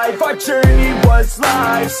arrive. Our journey was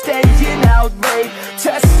life, staying out late,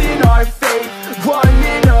 testing our fate,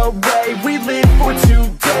 running away. We live for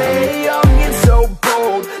today, young and so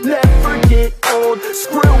bold, never get old.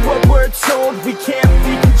 Screw what we're told, we can't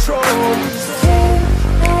be controlled.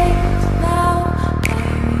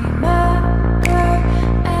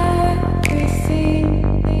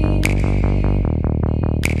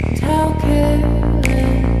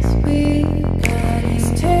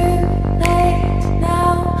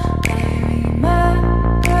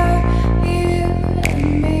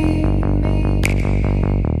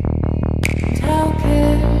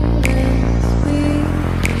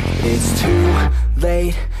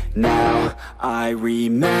 Now I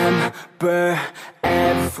remember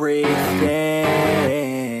everything,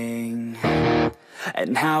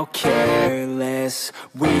 and how careless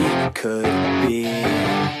we could be,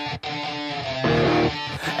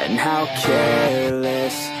 and how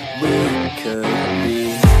careless we could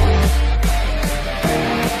be,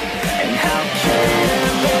 and how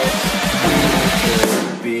careless we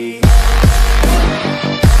could be.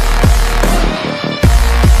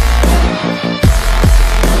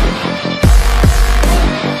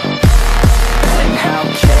 And how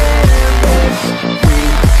careless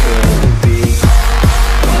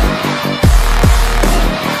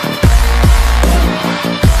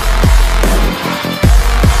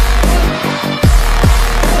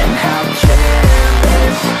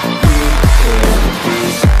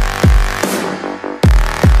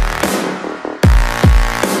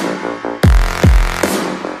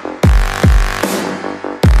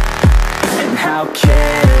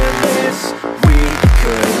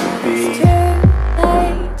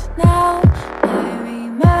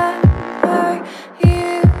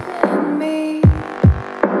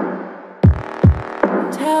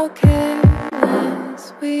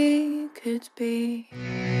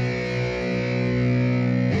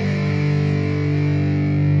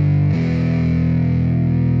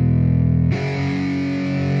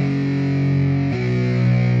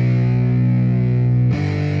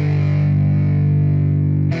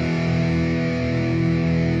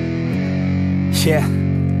Yeah,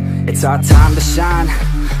 it's our time to shine.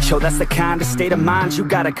 Yo, that's the kind of state of mind you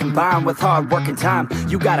gotta combine with hard work and time.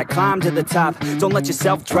 You gotta climb to the top. Don't let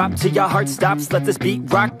yourself drop till your heart stops. Let this beat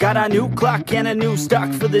rock. Got a new clock and a new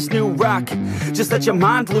stock for this new rock. Just let your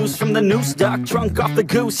mind loose from the new stock. Drunk off the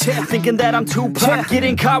goose, yeah. Thinking that I'm too pop.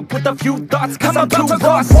 Getting caught with a few thoughts cause I'm too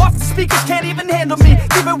lost. Off, the speakers can't even handle me.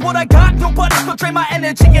 Giving what I got, nobody's gonna drain my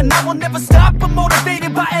energy. And I will never stop, I'm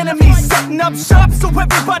motivated by enemies. Setting up shop so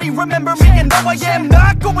everybody remember me. And though I am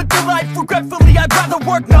not going through life regretfully, I'd rather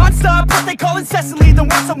work non-stop, what they call incessantly, than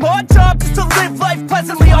work some odd job just to live life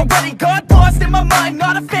pleasantly. Already got lost in my mind,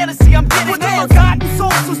 not a fantasy, I'm getting ill-gotten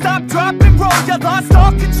souls, so stop, drop, and roll. You lost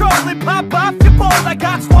all control and pop off your ball. I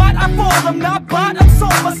got squat, I fall, I'm not bought, I'm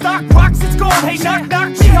sold. My stock rocks, it's gold. Hey, knock, knock,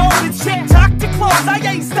 me home, it's shit, talk to close. I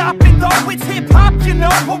ain't stopping though, it's hip-hop, you know.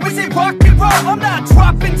 Or is it rock and roll? I'm not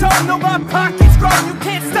dropping tone, no, my pocket's grown. You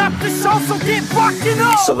can't stop the show, so get rockin'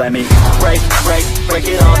 on. So let me break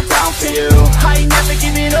it all down for you. I ain't never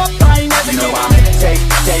giving up, I ain't never giving up.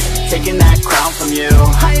 Taking that crown from you.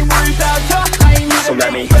 I ain't worried about you, I ain't never. So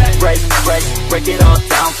let me break it all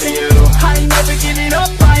down for you. I ain't never giving up,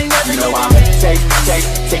 I ain't never giving up.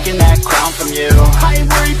 Taking that crown from you. I ain't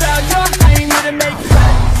worried about you, I ain't gonna make it.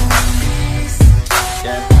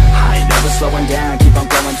 Yeah. I ain't never slowing down, keep on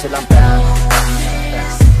going till I'm found.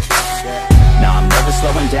 No, I'm never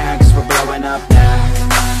slowing down cause we're blowing up now.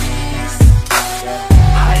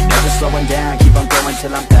 I ain't never slowing down, keep on going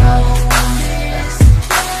till I'm down.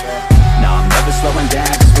 No, I'm never slowing down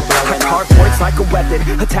cause we're blowing up. Cardboard's like a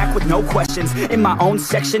weapon, attack with no questions. In my own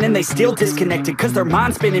section and they still disconnected cause their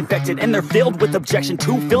mind's been infected and they're filled with objection.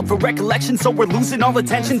 Too filled for recollection so we're losing all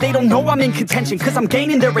attention. They don't know I'm in contention cause I'm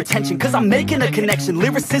gaining their attention. Cause I'm making a connection.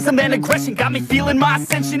 Lyricism and aggression got me feeling my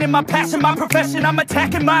ascension. In my passion, my profession, I'm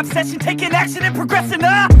attacking my obsession. Taking action and progressing.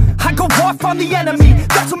 I go off on the enemy,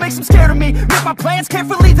 that's what makes them scared of me. Make my plans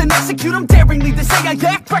carefully, then execute them daringly. They say I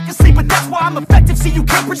act recklessly, but that's why I'm effective. See, you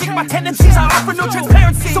can't predict my tendencies, I offer no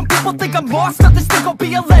transparency. Some people think I'm lost, others think I'll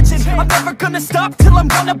be a legend. I'm never gonna stop till I'm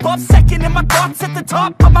one above second. And my thoughts at the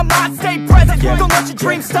top, but my mind stay present. Don't let your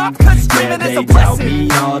dreams stop, cause dreaming is a blessing. They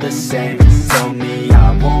tell me all the same, told me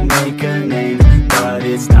I won't make a name. But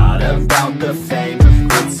it's not about the fame,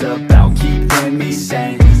 it's about keeping me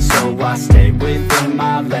sane. So I stay within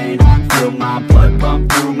my lane, feel my blood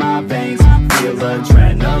pump through my veins. Feel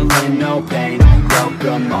adrenaline, no pain,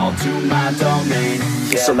 welcome all to my domain.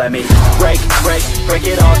 Yeah. So let me break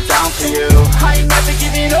it all down for you. I ain't never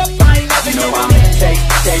giving up, I ain't never giving up.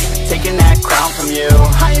 Taking that crown from you.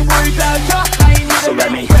 I ain't worried about you, I ain't never. So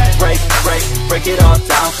let me break it all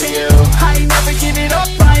down for you. I ain't never giving up,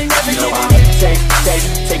 I ain't never giving up.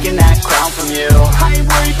 Taking that crown from you. I ain't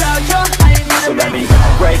worried about you, I ain't never. So let me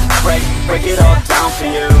break it all down for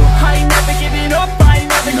you. I ain't never giving up, I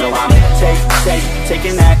ain't never giving up.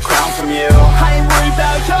 Taking that crown from you. I ain't worried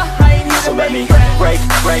about you, I ain't never. So let me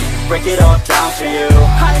break it all down for you.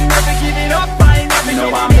 I ain't never giving up, I ain't never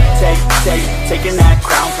giving up. Taking that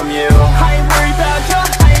crown from you. I ain't worried about you,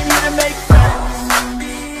 I ain't here to make friends.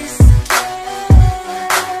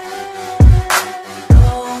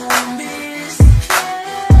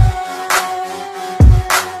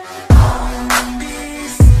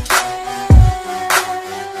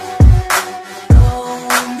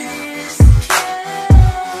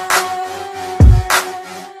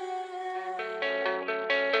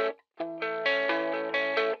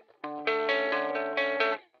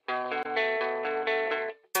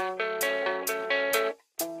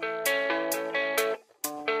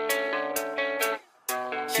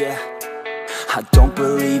 Yeah, I don't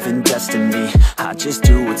believe in destiny, I just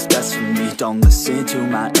do what's best for me. Don't listen to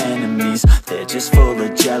my enemies, they're just full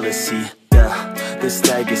of jealousy. Yeah, this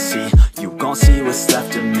legacy, you gon' see what's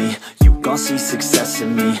left of me. You gon' see success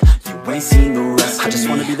in me, you ain't seen the rest of me. I just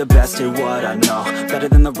wanna be the best at what I know, better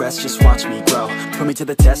than the rest, just watch me grow. Put me to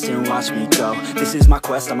the test and watch me go. This is my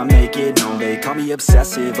quest, I'ma make it known. They call me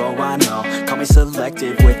obsessive, oh I know. Call me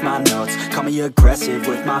selective with my notes, call me aggressive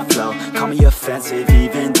with my flow. Call me offensive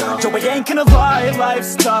even though Yo, I ain't gonna lie,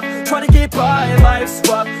 life's tough. Try to get by, life's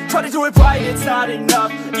rough. Try to do it right, it's not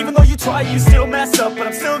enough. Even though you try, you still mess up. But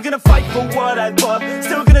I'm still gonna fight for what I love.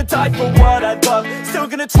 Still gonna die for what I love. Still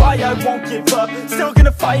gonna try, I won't give up. Still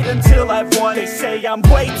gonna fight until I've won. They say I'm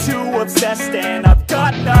way too obsessed and I've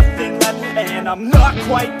got nothing left. And I'm not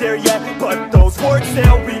quite there yet, but those words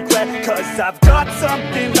they'll regret. Cause I've got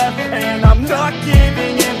something left and I'm not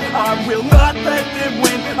giving in. I will not let them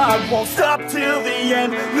win. I won't stop till the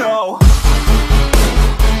end, no.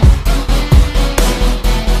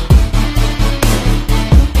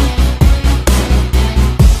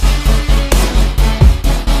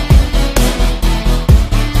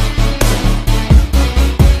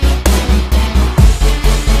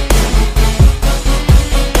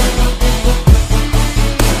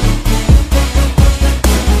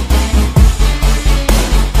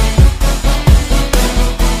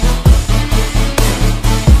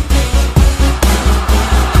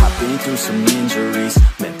 some injuries,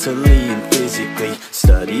 mentally and physically.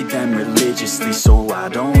 Studied them religiously so I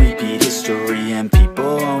don't repeat history. And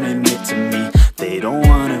people won't admit to me they don't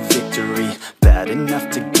want a victory bad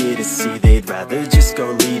enough to get a C. They'd rather just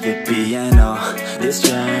go leave it be. And this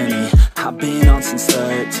journey I've been on since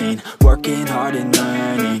 13, working hard and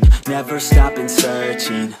learning, never stopping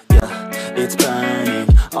searching. Yeah, it's burning,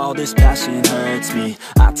 all this passion hurts me.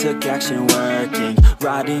 I took action working,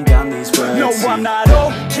 writing down these words. No, I'm not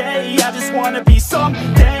okay, I just wanna be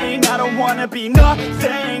something. I don't wanna be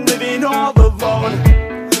nothing, living all alone.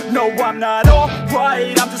 No, I'm not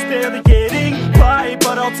alright, I'm just barely getting by.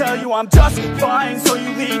 But I'll tell you I'm just fine, so you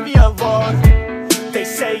leave me alone. They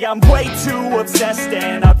say I'm way too obsessed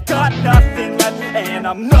and I've got nothing left, and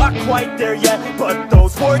I'm not quite there yet, but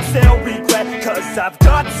those words they'll regret. Cause I've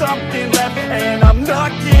got something left and I'm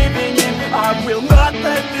not giving in. I will not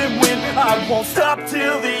let them win, I won't stop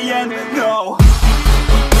till the end, no.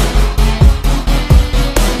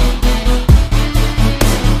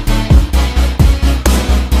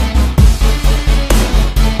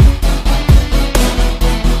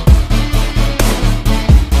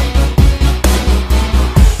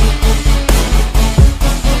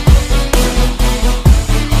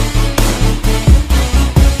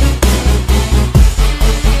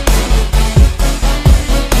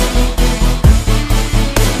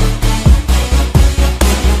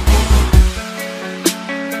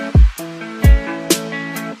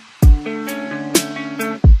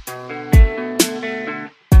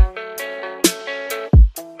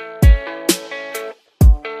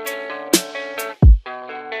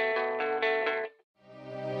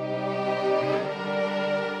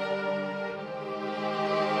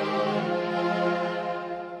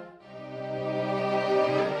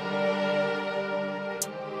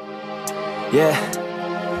 Yeah,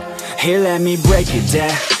 here let me break it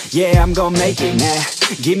down. Yeah, I'm gonna make it now.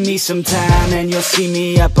 Give me some time and you'll see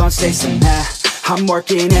me up on stage somehow. I'm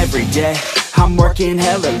working every day, I'm working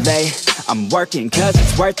hella late. I'm working cause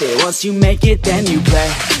it's worth it, once you make it then you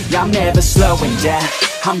play. Yeah, I'm never slowing down,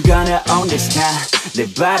 I'm gonna own this town.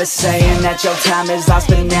 Live by the saying that your time is lost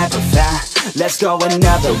but never found. Let's go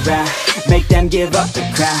another round, make them give up the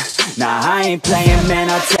crown. Nah, I ain't playing man,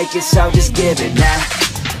 I'll take it, so just give it now.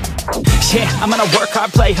 Yeah, I'm gonna work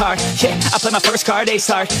hard, play hard. Yeah, I play my first card, ace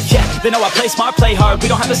hard. Yeah, they know I play smart, play hard. We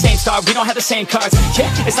don't have the same star, we don't have the same cards. Yeah,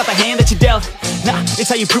 it's not the hand that you dealt. Nah, it's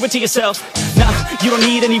how you prove it to yourself. Nah, you don't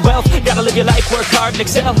need any wealth. Gotta live your life, work hard and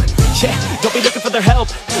excel. Yeah, don't be looking for their help.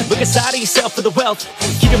 Look inside of yourself for the wealth.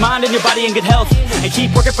 Keep your mind and your body in good health, and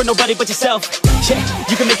keep working for nobody but yourself. Yeah,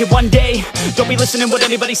 you can make it one day. Don't be listening what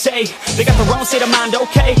anybody say. They got their own state of mind,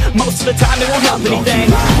 okay. Most of the time they won't help anything.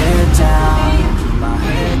 Keep my head down, my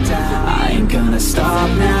head down. I ain't gonna stop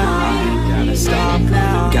now, I ain't gonna stop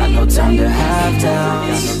now. Got no time to have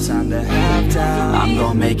doubts, got no time to have doubts. I'm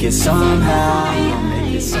gonna make it somehow, I'm gonna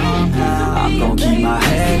make it somehow. I'm gonna keep my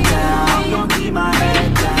head down, I'm gonna keep my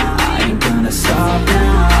head down. I ain't gonna stop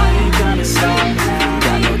now, I ain't gonna stop now.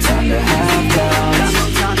 Got no time to have doubts, got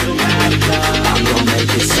no time to have doubts. I'm gonna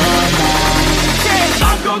make it somehow. Yeah,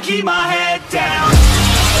 I'm gonna keep my head down.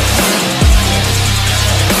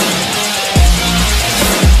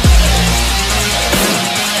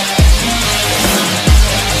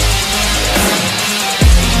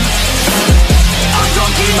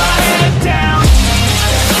 Keep my head down.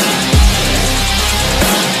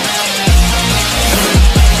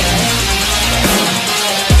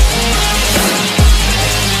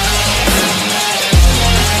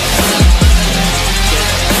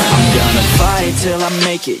 I'm gonna fight till I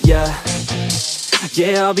make it, yeah.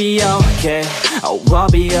 Yeah, I'll be okay, oh, I'll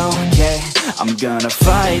be okay. I'm gonna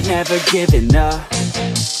fight, never giving up.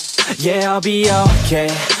 Yeah, I'll be okay,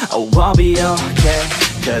 oh, I'll be okay.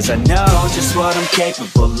 Cause I know just what I'm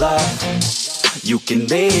capable of. You can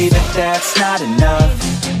leave if that's not enough.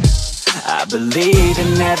 I believe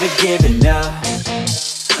in never giving up.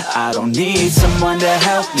 I don't need someone to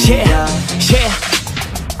help me up.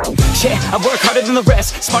 Yeah, I work harder than the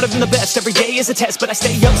rest, smarter than the best. Every day is a test, but I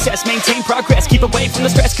stay obsessed, maintain progress, keep away from the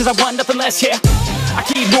stress, cause I want nothing less, yeah. I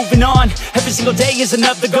keep moving on, every single day is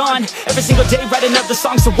another gone. Every single day write another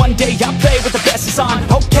song, so one day I'll play with the best is on.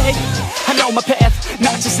 Okay, I know my path,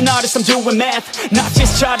 not just an artist, I'm doing math. Not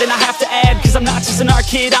just charting, I have to add, cause I'm not just an art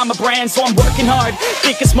kid, I'm a brand. So I'm working hard,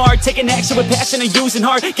 thinking smart, taking action with passion and using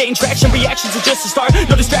heart. Getting traction, reactions are just a start,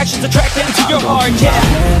 no distractions, attract them to your heart, yeah.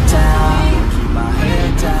 Head down, keep my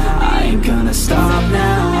head down. I ain't gonna stop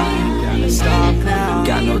now, I ain't gonna stop now.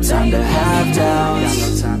 Got no time to have doubts, got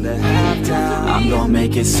no time to have doubts. I'm gonna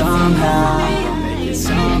make it somehow, I'm gonna make it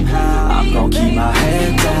somehow. I'm gonna keep my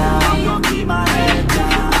head down, I'm gonna keep my head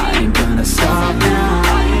down. I ain't gonna stop now, I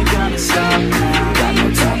ain't gonna stop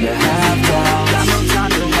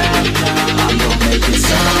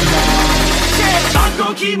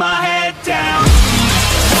my head down.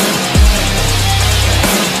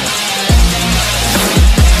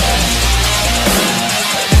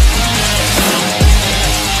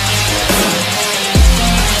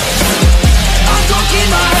 I'm gonna keep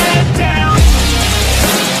my head down.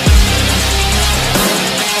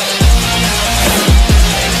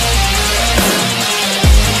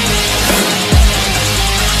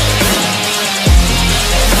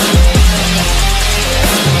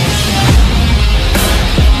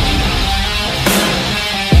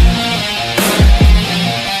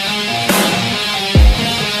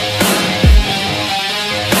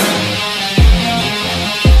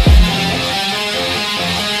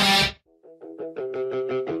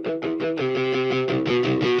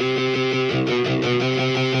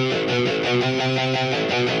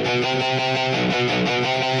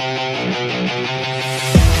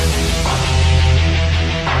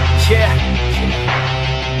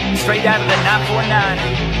 Straight out of the 949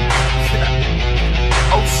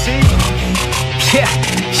 OC. Yeah,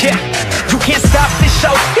 you can't stop this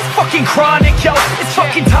show. It's fucking chronic, yo. It's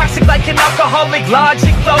fucking toxic like an alcoholic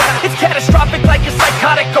logic flow. It's catastrophic like a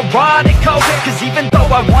psychotic erotic code. Cause even though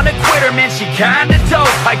I wanna quit her, man, she kinda dope.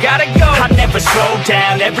 I gotta go. I never slow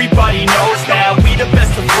down, everybody knows now. We the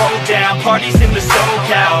best to throw down, parties in the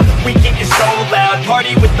SoCal. We getting so loud,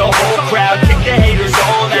 party with the whole crowd. Kick the haters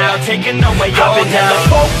all out, taking away all doubt. I've been hella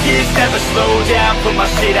focused, never slow down. Put my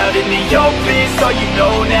shit out in the open, so you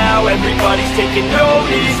know now. Everybody's taking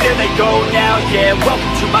notice, there they go now. Yeah,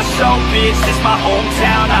 welcome to my show, bitch. This my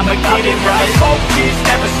hometown, I'ma get it right. Focus,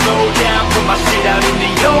 never slow down. Put my shit out in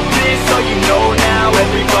the open, so you know now.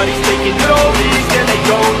 Everybody's taking notice, there they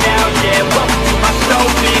go now. Yeah, welcome to my show,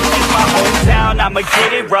 bitch. This my hometown, I'ma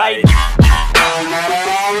get it right.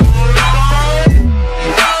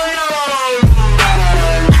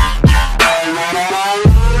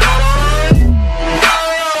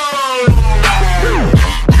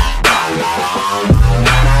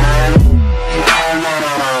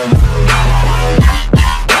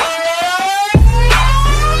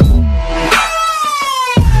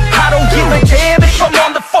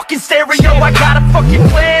 Stereo, I got a fucking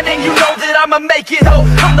plan and you know that I'ma make it, ho.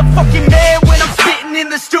 I'm the fucking man when I'm spitting in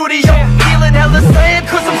the studio. Feeling hella slam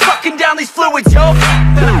cause I'm sucking down these fluids, yo.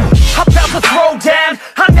 I'm about to throw down,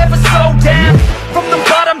 I never slow down. From the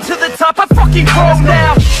bottom to the top, I fucking grow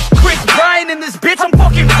now. Chris Bryan in this bitch, I'm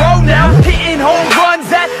fucking pro now. Hitting home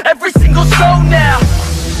runs at every single show now.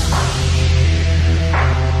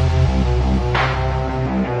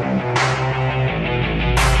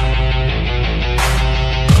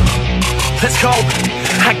 Let's go.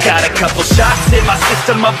 I got a couple shots in my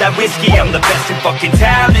system of that whiskey. I'm the best in fucking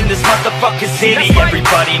town in this motherfucking city.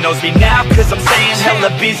 Everybody knows me now cause I'm staying hella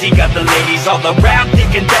busy. Got the ladies all around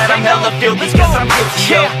thinking that I'm hella filthy cause I'm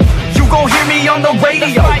guilty, yo. You gon' hear me on the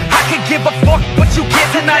radio. I could give a fuck but you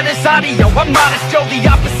can't deny this audio. I'm modest, yo, the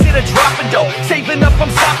opposite of dropping dough. Saving up, I'm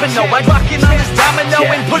stopping, no. I lock in on this domino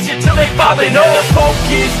and push it till they falling. Never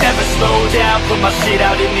focus, never slow down. Put my shit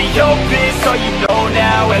out in the open, so you know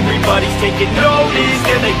now. Everybody's taking notice,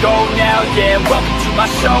 there they go now. Yeah, welcome to my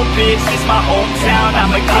show, bitch. This my hometown,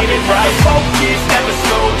 I'ma get it right. Focus, never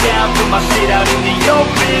slow down. Put my shit out in the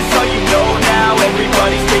open, so you know now.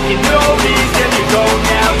 Everybody's taking notice, there they go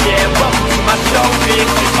now. Yeah, welcome to my show,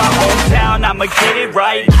 bitch. This my hometown, I'ma get it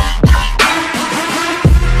right.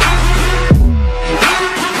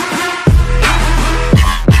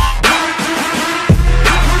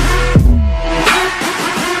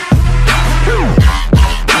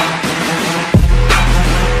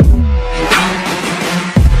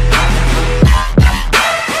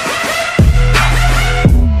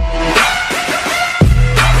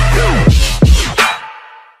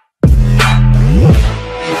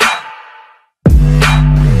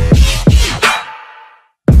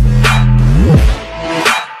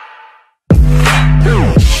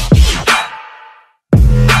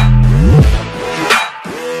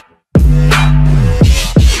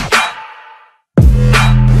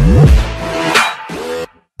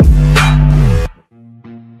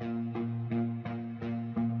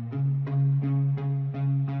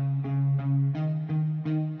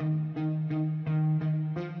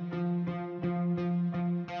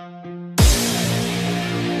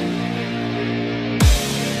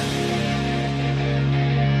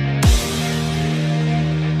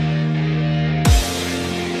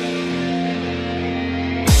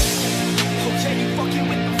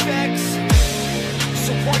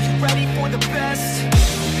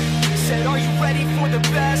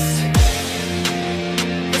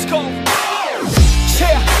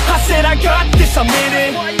 I'm in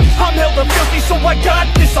it. I'm hella filthy, so I got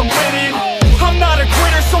this, I'm winning. I'm not a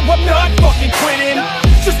quitter, so I'm not fucking quitting.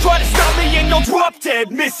 Just try to stop me and you'll drop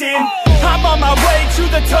dead missing. I'm on my way to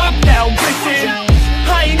the top now, listen.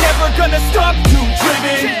 I ain't never gonna stop too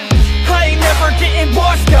driven. I ain't never getting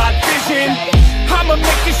lost, got vision. I'ma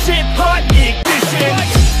make this shit hot, ignition.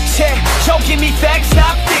 Yeah, yo, give me facts,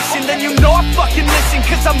 not fiction. Then you know I fucking listen,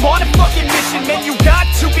 cause I'm on a fucking mission. Man, you got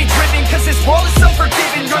to be driven, cause this world is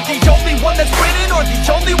unforgiving. You're the only one that's winning, or the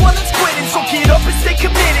only one that's quitting. So get up and stay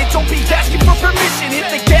committed, don't be asking for permission.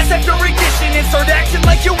 Hit the gas after ignition and start acting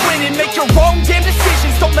like you're winning. Make your own damn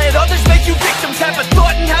decisions, don't let others make you victims. Have a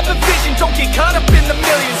thought and have a vision, don't get caught up in the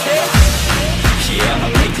millions. Yeah,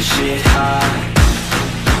 I'ma make this shit hot.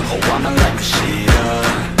 Oh, I'ma light this shit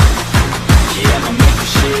up. Yeah, I'ma make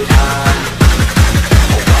this shit hot.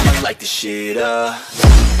 Oh, I'ma light this shit up.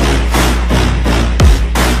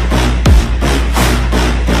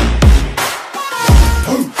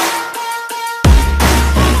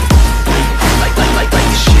 Light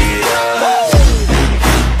this shit up.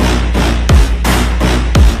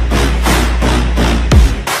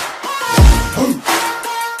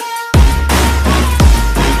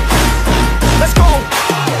 Let's go!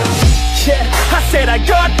 Yeah, I said I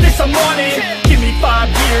got this, I'm on it. Give me 5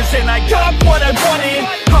 years and I got what I wanted.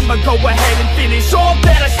 I'ma go ahead and finish all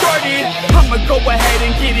that I started. I'ma go ahead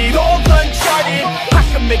and get it all uncharted. I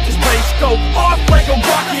can make this place go off like a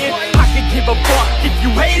rocket. I can give a fuck if you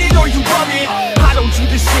hate it or you love it. I don't do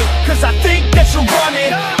this shit cause I think that you're on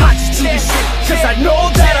it. I just do this shit cause I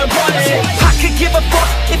know that I want it. I could give a fuck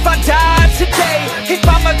if I die today. If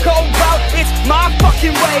I'ma go out, it's my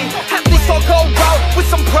fucking way. At least I'll go out with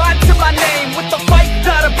some pride to my name. With the fight,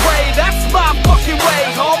 not a play, that's my fucking way,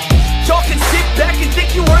 home. Y'all can sit back and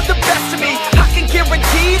think you heard the best of me. I can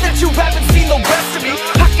guarantee that you haven't seen the rest of me.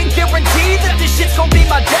 I can guarantee that this shit's gonna be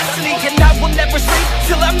my destiny. And I will never sleep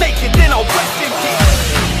till I make it, then I'll rest in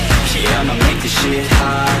peace. Yeah, I'ma make this shit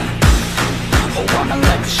hot. Oh, I'ma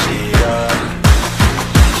light this shit up.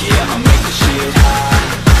 Yeah, I'ma make this shit hot.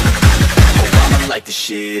 Oh, I'ma light this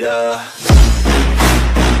shit up.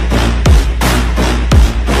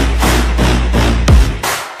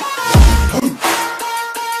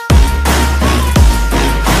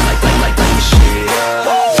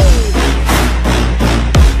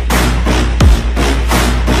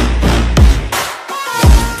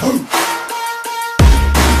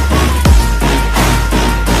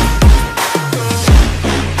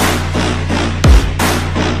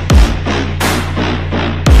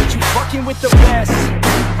 With the best,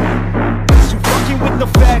 you fucking with the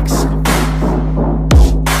facts.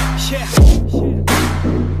 Yeah.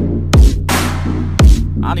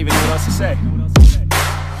 I don't even know what else to say.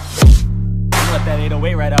 I'll let that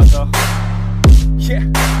 808 right out though. Yeah.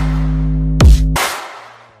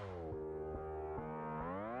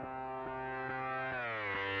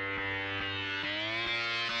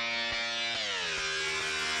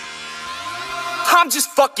 I'm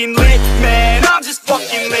just fucking lit, man, I'm just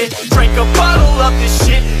fucking lit. Drink a bottle of this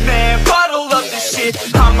shit, man, bottle of this shit.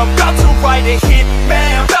 I'm about to write a hit,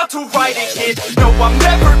 man, about to write a hit. No, I'm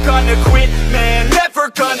never gonna quit, man,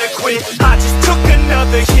 never gonna quit. I just took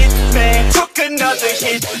another hit, man, took another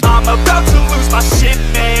hit. I'm about to lose my shit,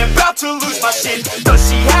 man, about to lose my shit. Does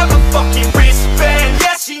she have a fucking wristband?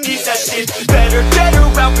 Yeah, she needs that shit. Better get her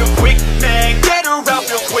out real quick, man, get her out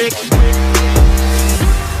real quick.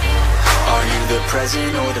 Are you the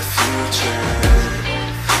present or the future?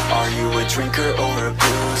 Are you a drinker or a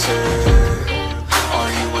boozer?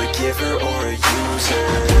 Are you a giver or a user?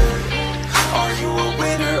 Are you a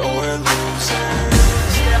winner or a loser?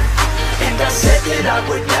 And I said that I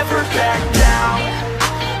would never back down.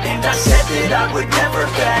 And I said that I would never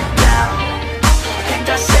back down. And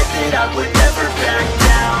I said that I would never back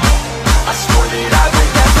down. I swore that I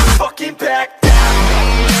would never fucking back down.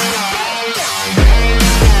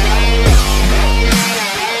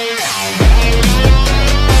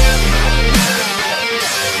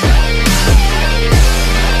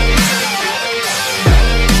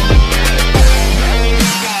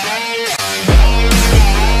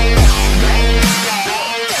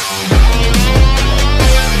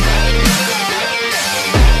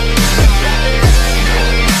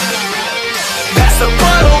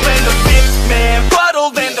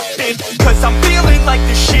 Cause I'm feeling like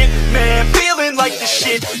the shit, man, feeling like the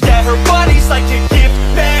shit. Yeah, her body's like a gift,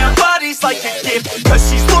 man, body's like a gift. Cause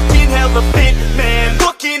she's looking hella fit, man,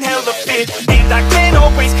 looking hella fit. And I can't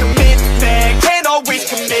always commit, man, can't always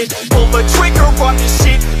commit. Pull the trigger on this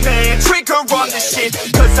shit, man, trigger on this shit.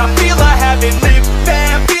 Cause I feel I haven't lived,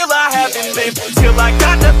 man, feel I haven't lived. Till I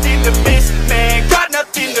got nothing to miss, man, got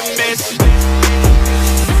nothing to miss.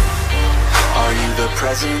 Are you the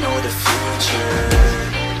present or the future?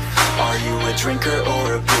 Are you a drinker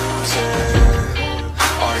or a boozer?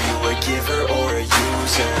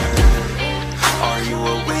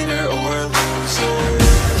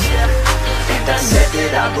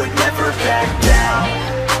 I would never back down.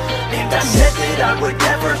 And I said that I would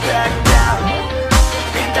never back down.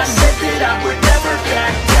 And I said that I would never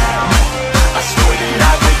back down. I swore that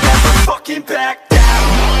I would never fucking back down.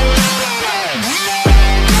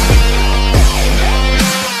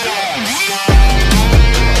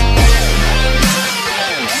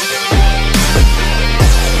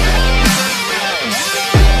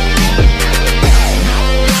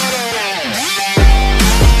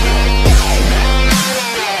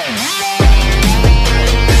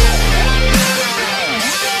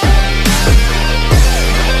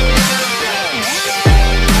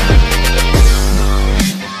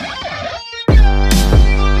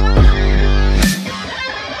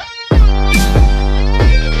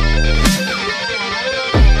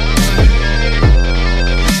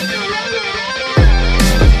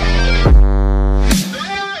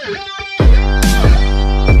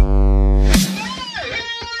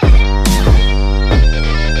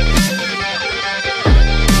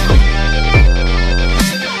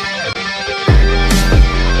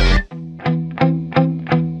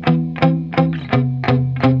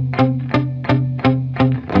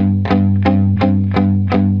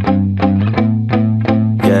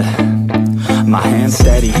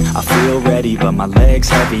 But my legs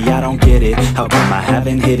heavy, I don't get it. How come I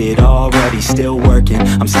haven't hit it already? Still working,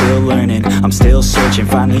 I'm still learning, I'm still searching,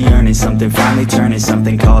 finally earning something, finally turning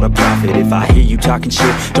something called a profit. If I hear you talking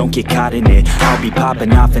shit, don't get caught in it. I'll be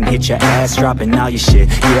popping off and hit your ass, dropping all your shit.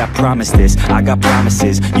 Yeah, I promise this, I got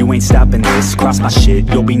promises. You ain't stopping this, cross my shit,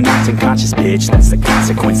 you'll be knocked unconscious, bitch. That's the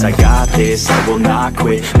consequence, I got this, I will not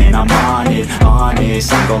quit. Man, I'm on it,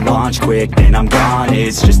 honest, I'm gon' launch quick, then I'm gone.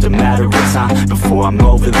 It's just a matter of time before I'm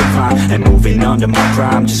over the climb and moving under my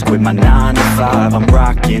prime. Just quit my 9 to 5, I'm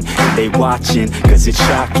rocking, and they watching, cause it's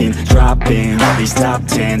shocking. Dropping all these top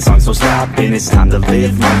 10 songs, so stopping. It's time to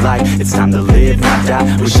live my life, it's time to live, not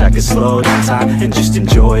die. Wish I could slow down time and just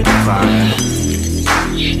enjoy the climb.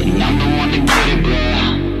 And I'm the one to get it,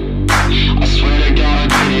 bro. I swear to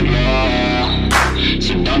God I get it, bro.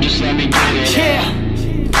 So don't just let me get it.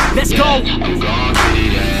 Yeah, let's go. I'm gon' get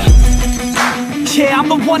it, yeah. Yeah, I'm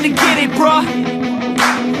the one to get it, bro.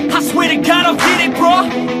 I swear to God I'll get it, bro.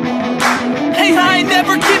 Hey, I ain't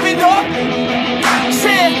never giving up.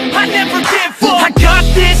 Said I never give up. I got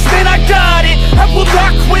this, man, I got it. I will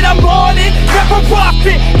not quit, I'm on it. Never off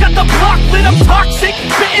it. Got the block lit, I'm toxic.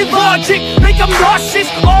 Spitting logic, make them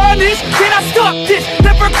nauseous. Honest, can I stop this?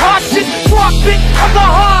 Never cautious, drop it. I'm the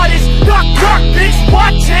hardest. Knock, knock, bitch,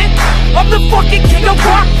 watch it. I'm the fucking king of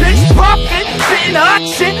rock, bitch. Profit, spitting hot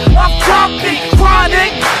shit. I'm topic,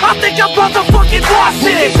 chronic. I think I'm motherfucking lost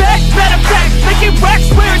it. Back, matter of fact, making racks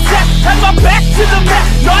where it's at. Have my back to the mat,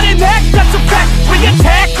 not an act, that's a fact. We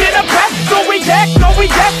attack in a back, no react, no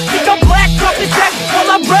react. Think I'm black, off the jack.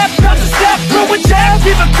 While I rap, bounce a step, throw a jab,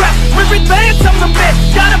 give a crap. We're advanced, I'm the man.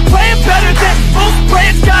 Got a plan better than most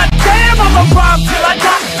brands. Goddamn, I'm a rhyme till I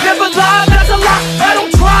die. Never lie, that's a lie. I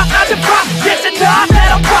don't try, I defy. Yes and nah, that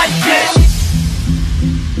I'm right, yeah.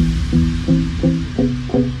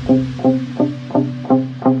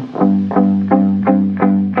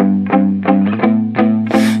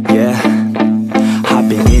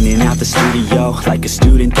 Like a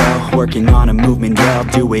student though, working on a movement, yeah,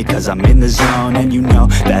 I'll do it cause I'm in the zone. And you know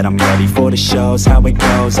that I'm ready for the shows. How it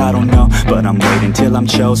goes, I don't know, but I'm waiting till I'm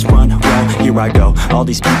chose. Front row, here I go. All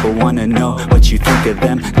these people wanna know what you think of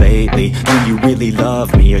them lately. Do you really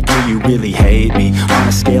love me or do you really hate me? On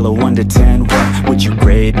a scale of 1 to 10, what would you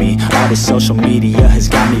grade me? All this social media has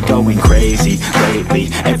got me going crazy lately.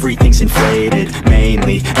 Everything's inflated,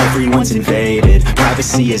 mainly everyone's invaded.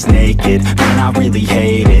 Privacy is naked, man, I really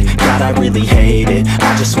hate it. God, I really hate it.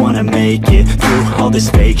 I just wanna make it through all this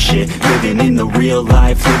fake shit. Living in the real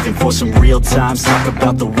life, living for some real times. Talk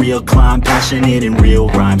about the real climb, passionate in real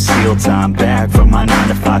rhymes. Steal time back from my 9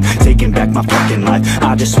 to 5, taking back my fucking life.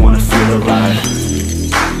 I just wanna feel alive.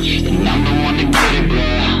 And I'm the one to get it, bro.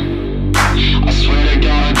 I swear to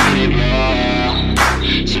God I get it,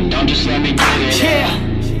 bro. So don't just let me get it.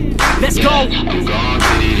 Yeah, let's go. I'm gon'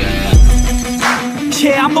 get it, yeah.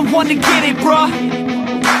 Yeah, I'm the one to get it, bro.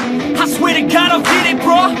 I swear to God I'll get it,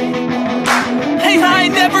 bro. Hey, I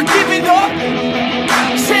ain't never giving up.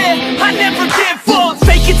 Said I never give up.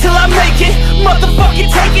 Fake it till I make it. Motherfucking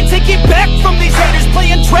take it back from these haters.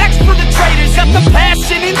 Playing tracks for the traitors. Got the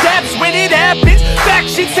passion in depths when it happens.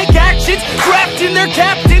 Factions take actions, drafting their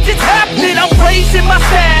captains. It's happening, I'm raising my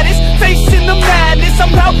status. Facing the madness,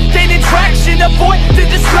 I'm out gaining traction. Avoid the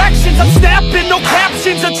distractions, I'm snapping, no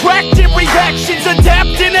captions. Attracting reactions,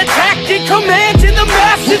 adapting, attacking, commanding the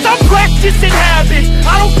masses. I'm practicing habits,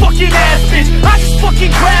 I don't fucking ask bitch. I just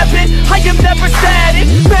fucking grab it, I am never static.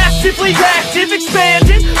 Massively active,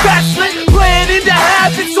 expanding,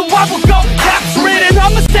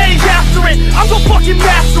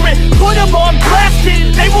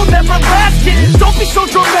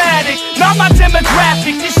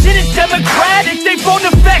 demographic, this shit is democratic. They phone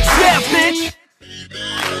effects, yeah, bitch.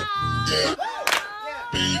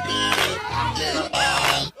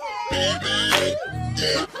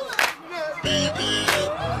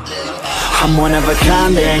 I'm one of a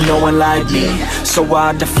kind, there ain't no one like me. So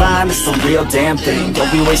hard to find, it's the real damn thing.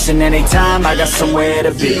 Don't be wasting any time, I got somewhere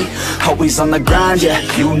to be. Always on the grind, yeah,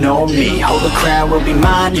 you know me. Hold the crown will be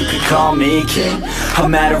mine, you can call me king. A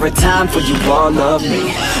matter of time for you all love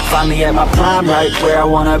me. Finally at my prime, right where I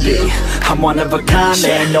wanna be. I'm one of a kind,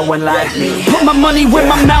 there ain't no one like me. Put my money where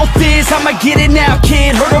my mouth is, I'ma get it now,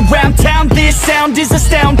 kid. Heard around town, this sound is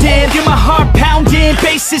astounding. Feel my heart pounding,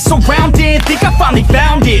 bass is surrounded. Think I finally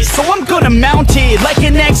found it, so I'm gonna mount it. Like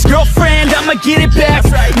an ex-girlfriend, I'ma get it back.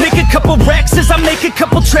 Make a couple racks as I make a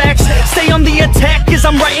couple tracks. Stay on the attack as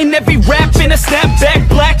I'm writing every rap in a snapback.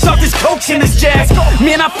 Blacks off this coach and this jack.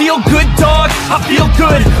 Man, I feel good, dog, I feel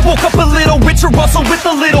good. Woke up a little richer, also with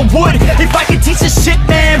a little wood. If I could teach this shit,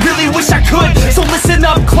 man, really wish I could. So listen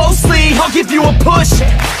up closely, I'll give you a push.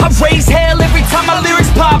 I raise hell every time my lyrics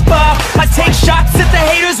pop off. I take shots at the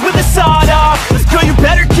haters with a sawed off. Girl, you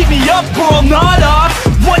better keep me up or I'll nod off.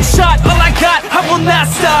 One shot, all I got, I will not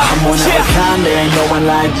stop. I'm one of a kind, there ain't no one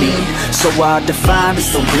like me. So hard to find,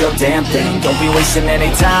 it's the real damn thing. Don't be wasting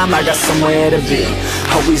any time, I got somewhere to be.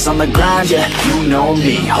 Always on the grind, yeah, you know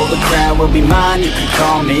me. Hold the crown will be mine, you can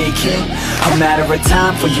call me king. A matter of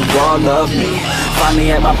time for you all love me.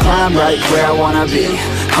 Finally at my prime, right where I wanna be.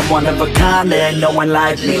 I'm one of a kind, there ain't no one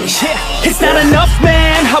like me. Yeah, it's not enough,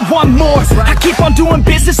 man, I want more. I keep on doing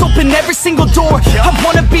business, open every single door. I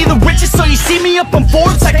wanna be the richest, so you see me up on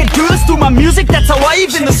Forbes. I can do this through my music, that's how I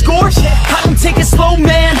even the score. I don't take it slow,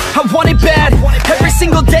 man, I want it bad. Every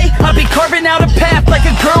single day, I'll be carving out a path. Like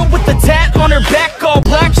a girl with a tat on her back, all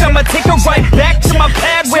black. I'ma take her right back to my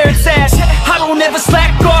pad where it's at. I don't ever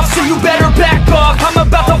slack off, so you better back off. I'm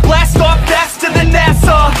about to blast off faster than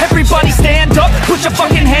NASA. Everybody stand up, put your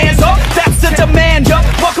fucking hands up. That's the demand up.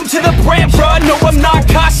 Welcome to the brand, bruh. No, I'm not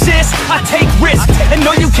cautious, I take risks. And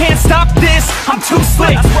no, you can't stop this, I'm too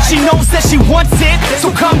slick. She knows that she wants it,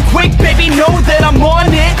 so come quick, baby, know that I'm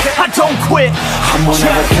on it. I don't quit. I'm one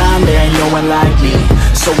of a kind, there ain't no one like me.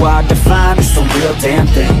 So hard to find, it's the real damn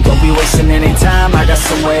thing. Don't be wasting any time, I got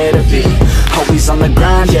somewhere to be. Always on the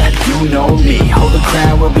grind, yeah, you know me. Hold the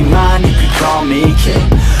crown will be mine, you can call me king.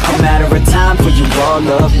 A matter of time for you all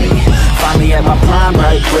love me. Finally at my prime,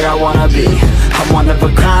 right where I wanna be. I'm one of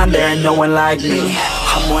a kind, there ain't no one like me.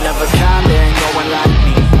 I'm one of a kind, there ain't no one like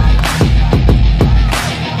me.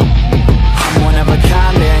 I'm one of a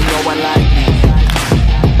kind, there ain't no one like me.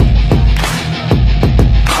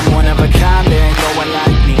 I'm one of a kind, there ain't no one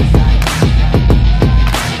like me.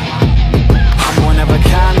 I'm one of a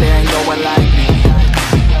kind, there ain't no one like me.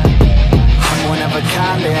 I'm one of a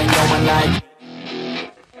kind, there ain't no one like me.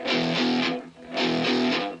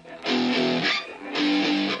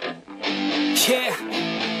 Yeah,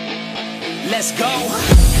 let's go.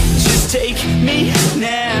 Just take me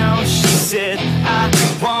now, she said. I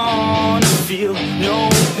wanna feel no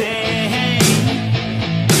pain.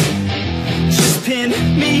 Just pin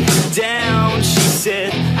me down, she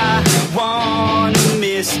said. I wanna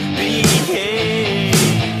misbehave.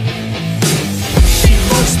 She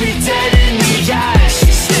looks me dead in the eyes,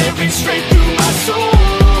 she's staring straight through my soul.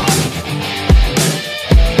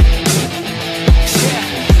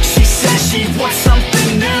 She wants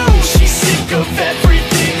something new, she's sick of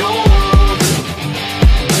everything old.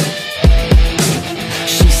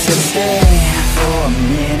 She said stay for a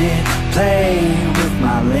minute, play with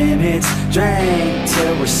my limits, drink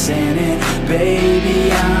till we're sinning,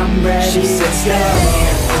 baby I'm ready. She said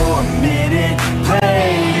stay for a minute,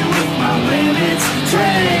 play with my limits,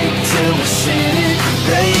 drink till we're sinning,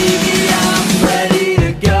 baby I'm ready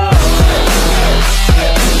to go.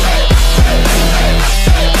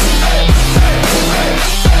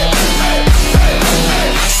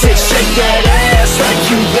 Shake that ass like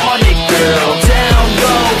you want it, girl. Down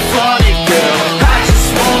low, flaunt it, girl. I just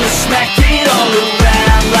wanna smack it all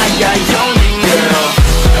around like I own it, girl.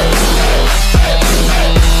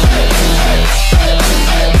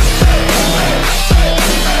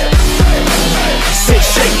 Say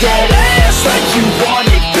shake that ass like you want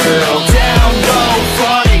it, girl. Down low,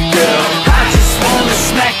 flaunt it, girl. I just wanna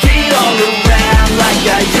smack it all around like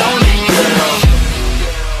I own it, girl.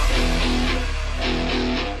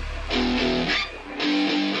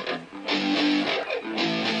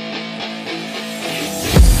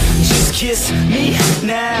 Kiss me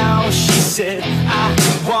now, she said. I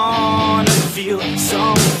wanna feel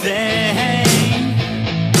something.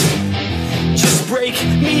 Just break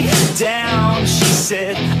me down, she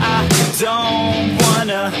said. I don't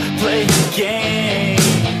wanna play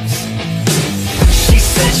games.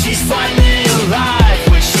 she's finally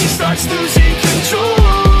alive when she starts losing control.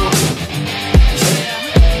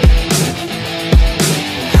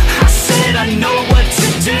 I said I know what to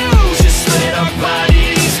do, just let our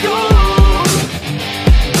bodies go.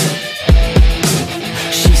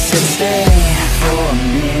 She said stay for a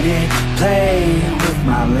minute, play with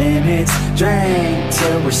my limits, drink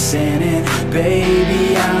till we're sinning,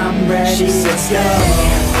 baby I'm ready. She said stay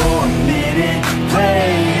for a minute,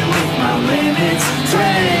 play with my limits,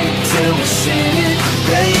 drink till we're sinning,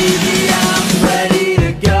 baby I'm ready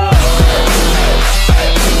to go.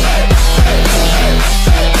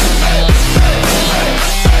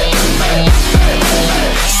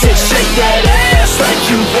 Said shake that ass like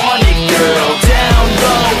you want it, girl. Down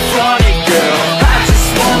low, front it, girl. I just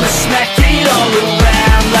wanna smack it all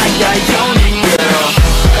around like I own it, girl.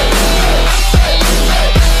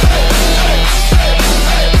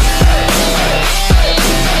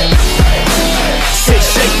 Said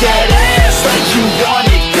shake that ass like you want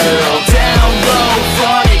it, girl. Down low,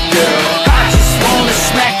 front it, girl. I just wanna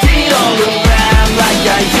smack it all around like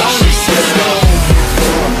I own it, girl.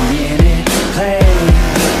 For a minute, play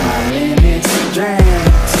with my limits, drink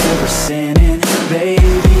till we're sinning,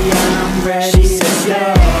 baby I'm ready. She